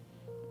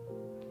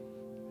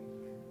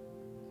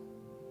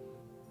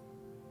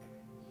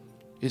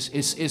 It's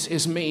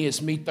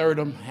me,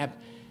 Thirdum.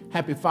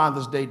 Happy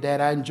Father's Day,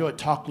 Dad. I enjoyed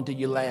talking to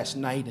you last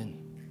night. And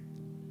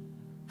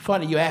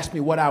funny, you asked me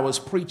what I was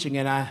preaching,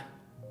 and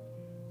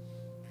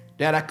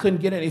Dad, I couldn't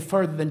get any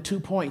further than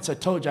 2 points. I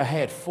told you I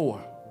had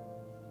 4.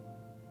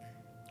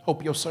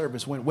 Hope your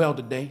service went well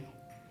today.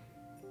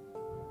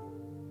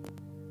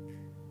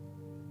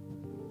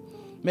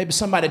 Maybe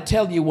somebody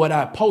tell you what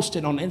I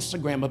posted on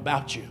Instagram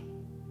about you.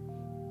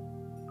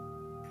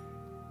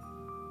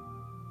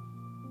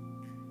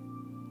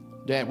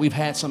 Dad, we've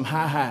had some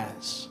high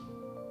highs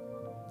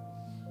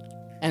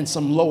and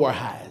some lower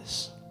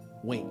highs.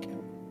 Wink.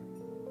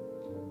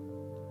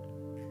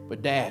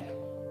 But Dad,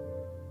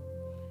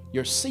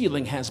 your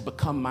ceiling has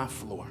become my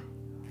floor.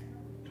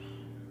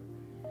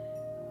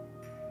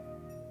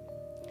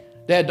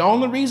 Dad, the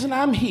only reason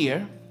I'm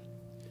here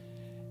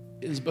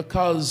is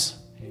because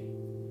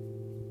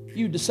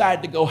you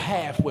decided to go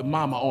half with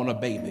Mama on a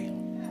baby.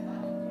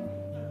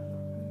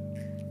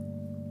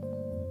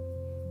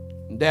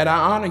 Dad, I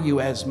honor you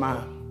as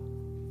my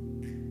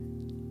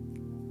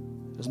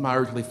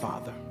earthly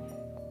father.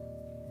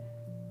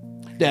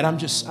 Dad, I'm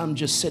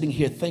just sitting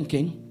here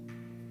thinking.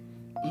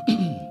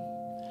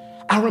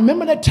 I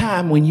remember that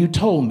time when you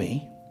told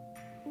me,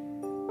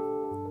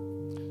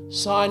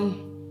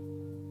 son,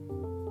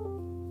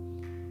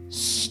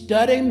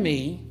 study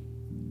me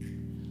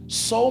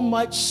so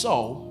much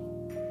so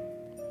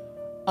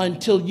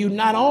until you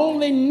not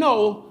only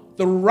know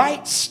the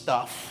right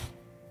stuff,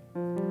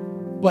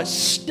 but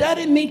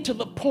study me to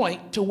the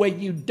point to where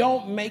you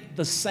don't make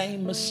the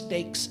same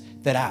mistakes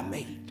that I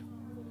made.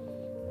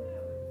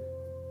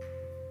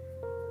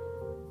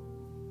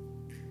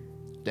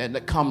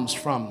 That comes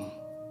from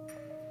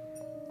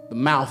the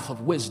mouth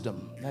of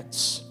wisdom.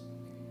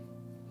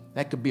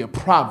 That could be a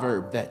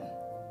proverb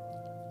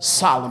that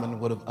Solomon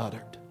would have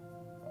uttered.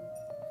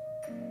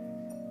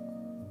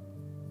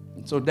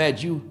 And so,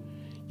 Dad, you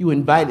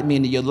invited me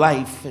into your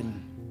life,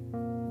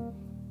 and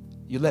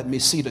you let me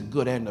see the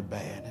good and the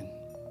bad.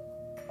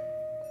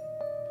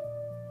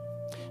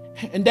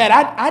 And Dad,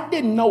 I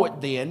didn't know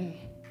it then.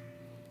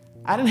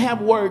 I didn't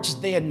have words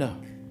then to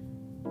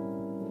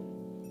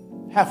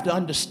have to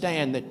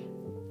understand that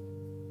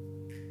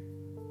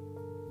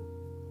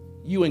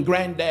you and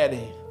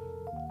Granddaddy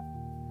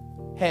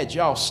had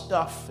y'all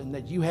stuff, and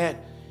that you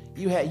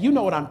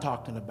know what I'm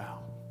talking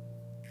about.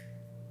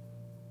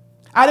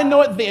 I didn't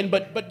know it then,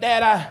 but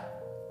Dad,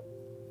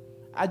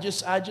 I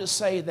just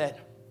say that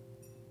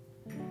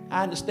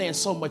I understand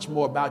so much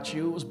more about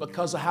you. It was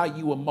because of how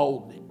you were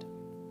molded.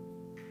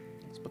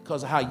 It's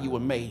because of how you were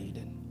made.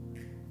 And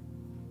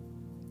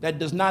that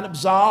does not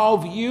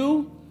absolve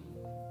you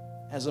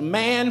as a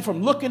man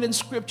from looking in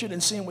Scripture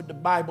and seeing what the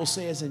Bible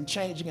says and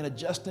changing and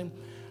adjusting.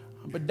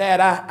 But Dad,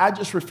 I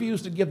just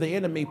refuse to give the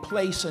enemy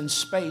place and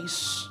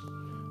space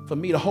for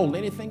me to hold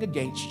anything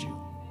against you.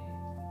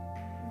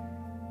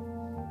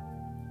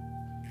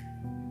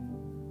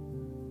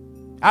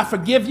 I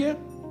forgive you,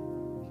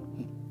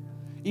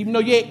 even though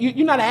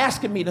you're not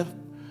asking me to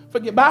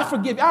forgive, but I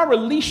forgive you. I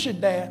release you,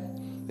 Dad.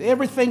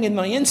 Everything in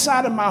the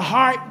inside of my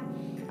heart,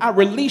 I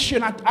release you,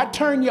 and I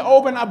turn you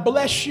over, and I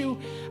bless you.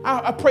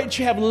 I pray that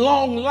you have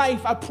long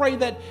life. I pray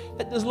that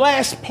this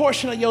last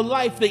portion of your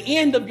life, the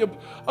end of your,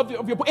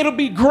 it'll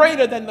be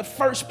greater than the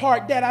first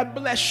part. Dad, I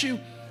bless you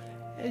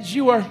as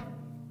you are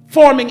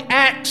forming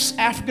Acts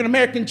African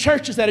American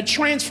churches that are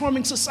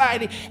transforming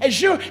society.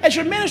 As your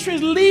ministry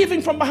is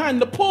leaving from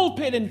behind the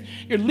pulpit, and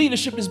your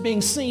leadership is being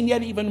seen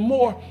yet even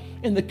more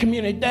in the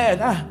community.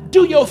 Dad,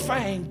 do your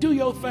thing, do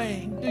your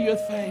thing, do your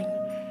thing,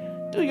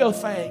 do your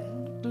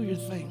thing, do your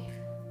thing.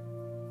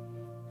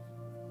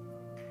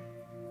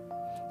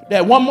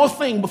 Dad, one more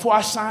thing before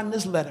I sign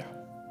this letter.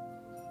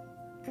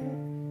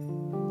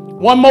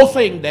 One more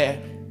thing, Dad.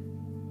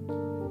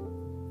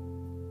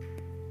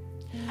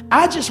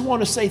 I just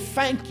want to say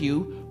thank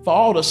you for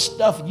all the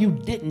stuff you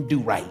didn't do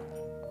right.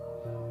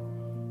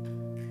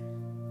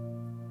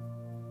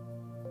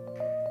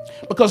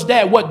 Because,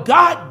 Dad, what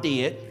God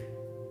did,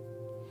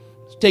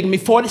 it's taken me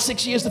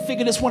 46 years to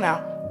figure this one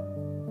out,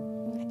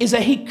 is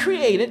that He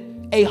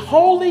created a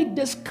holy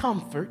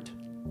discomfort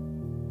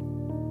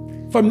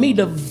for me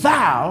to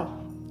vow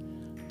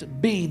to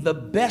be the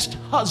best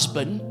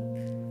husband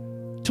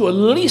to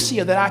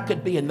Alicia that I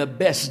could be, and the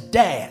best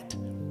dad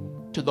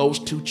to those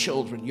 2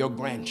 children, your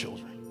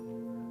grandchildren.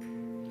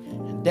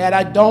 And Dad,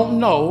 I don't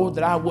know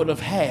that I would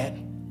have had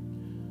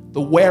the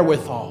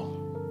wherewithal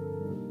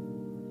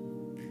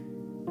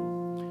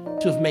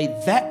to have made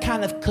that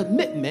kind of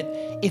commitment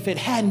if it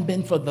hadn't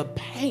been for the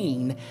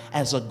pain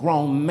as a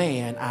grown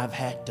man I've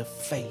had to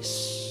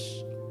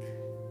face.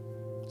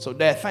 So,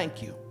 Dad,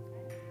 thank you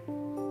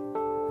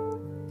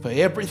for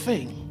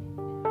everything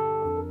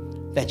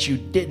that you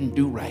didn't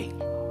do right.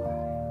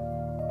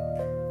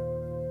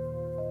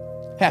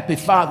 Happy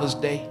Father's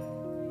Day,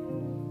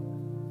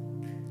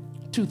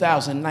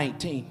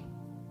 2019.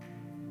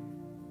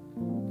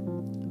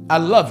 I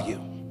love you.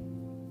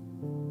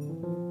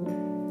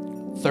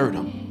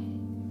 Thirdum.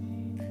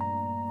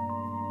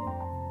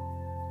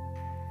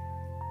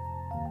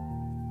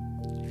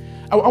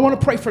 I want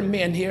to pray for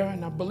men here,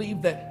 and I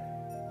believe that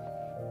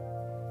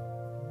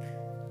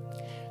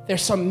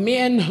there's some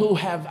men who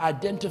have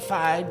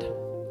identified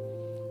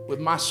with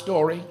my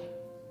story.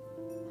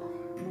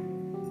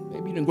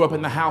 Maybe you didn't grow up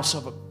in the house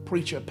of a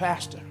preacher, a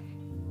pastor.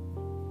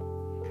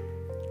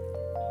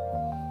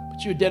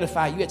 But you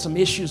identify, you had some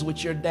issues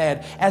with your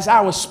dad. As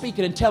I was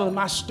speaking and telling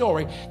my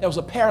story, there was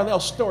a parallel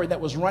story that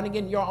was running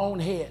in your own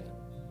head.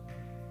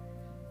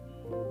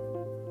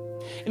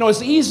 You know,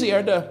 it's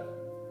easier to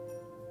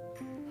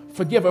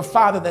forgive a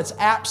father that's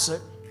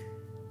absent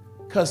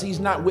because he's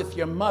not with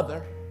your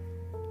mother.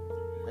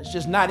 It's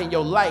just not in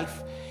your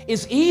life.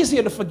 It's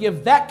easier to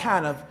forgive that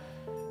kind of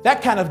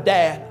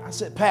dad. I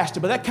said pastor,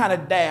 but that kind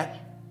of dad,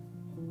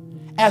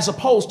 as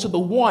opposed to the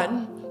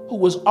one who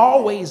was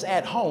always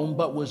at home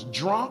but was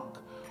drunk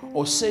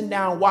or sitting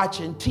down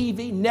watching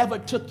TV, never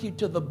took you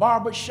to the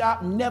barber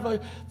shop, never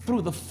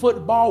threw the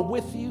football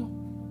with you,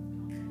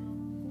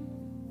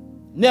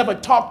 never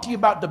talked to you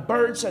about the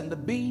birds and the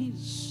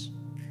bees.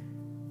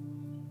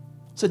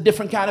 It's a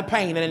different kind of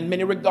pain, and in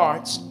many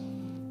regards,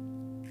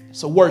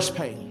 it's a worse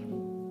pain.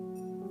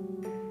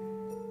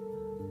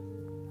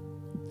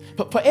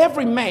 But for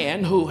every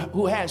man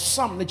who has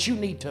something that you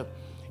need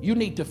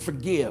to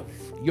forgive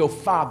your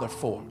father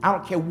for, I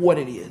don't care what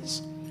it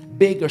is,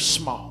 big or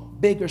small,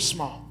 big or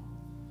small.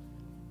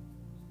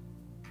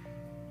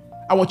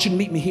 I want you to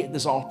meet me here at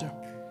this altar.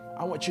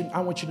 I want you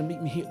to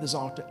meet me here at this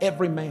altar.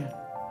 Every man,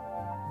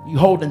 you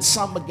holding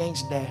something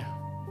against dad.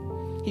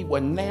 He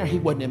wasn't there. He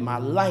wasn't in my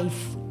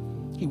life.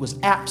 He was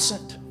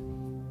absent.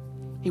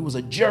 He was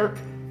a jerk.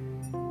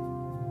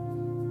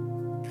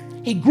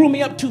 He grew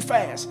me up too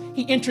fast.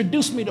 He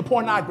introduced me to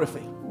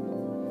pornography.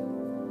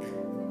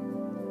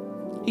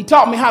 He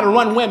taught me how to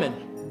run women.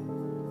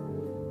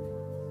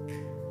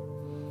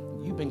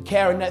 You've been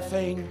carrying that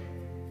thing.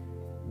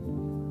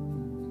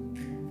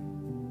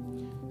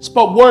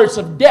 Spoke words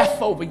of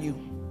death over you.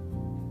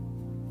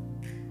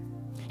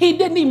 He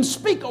didn't even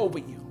speak over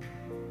you.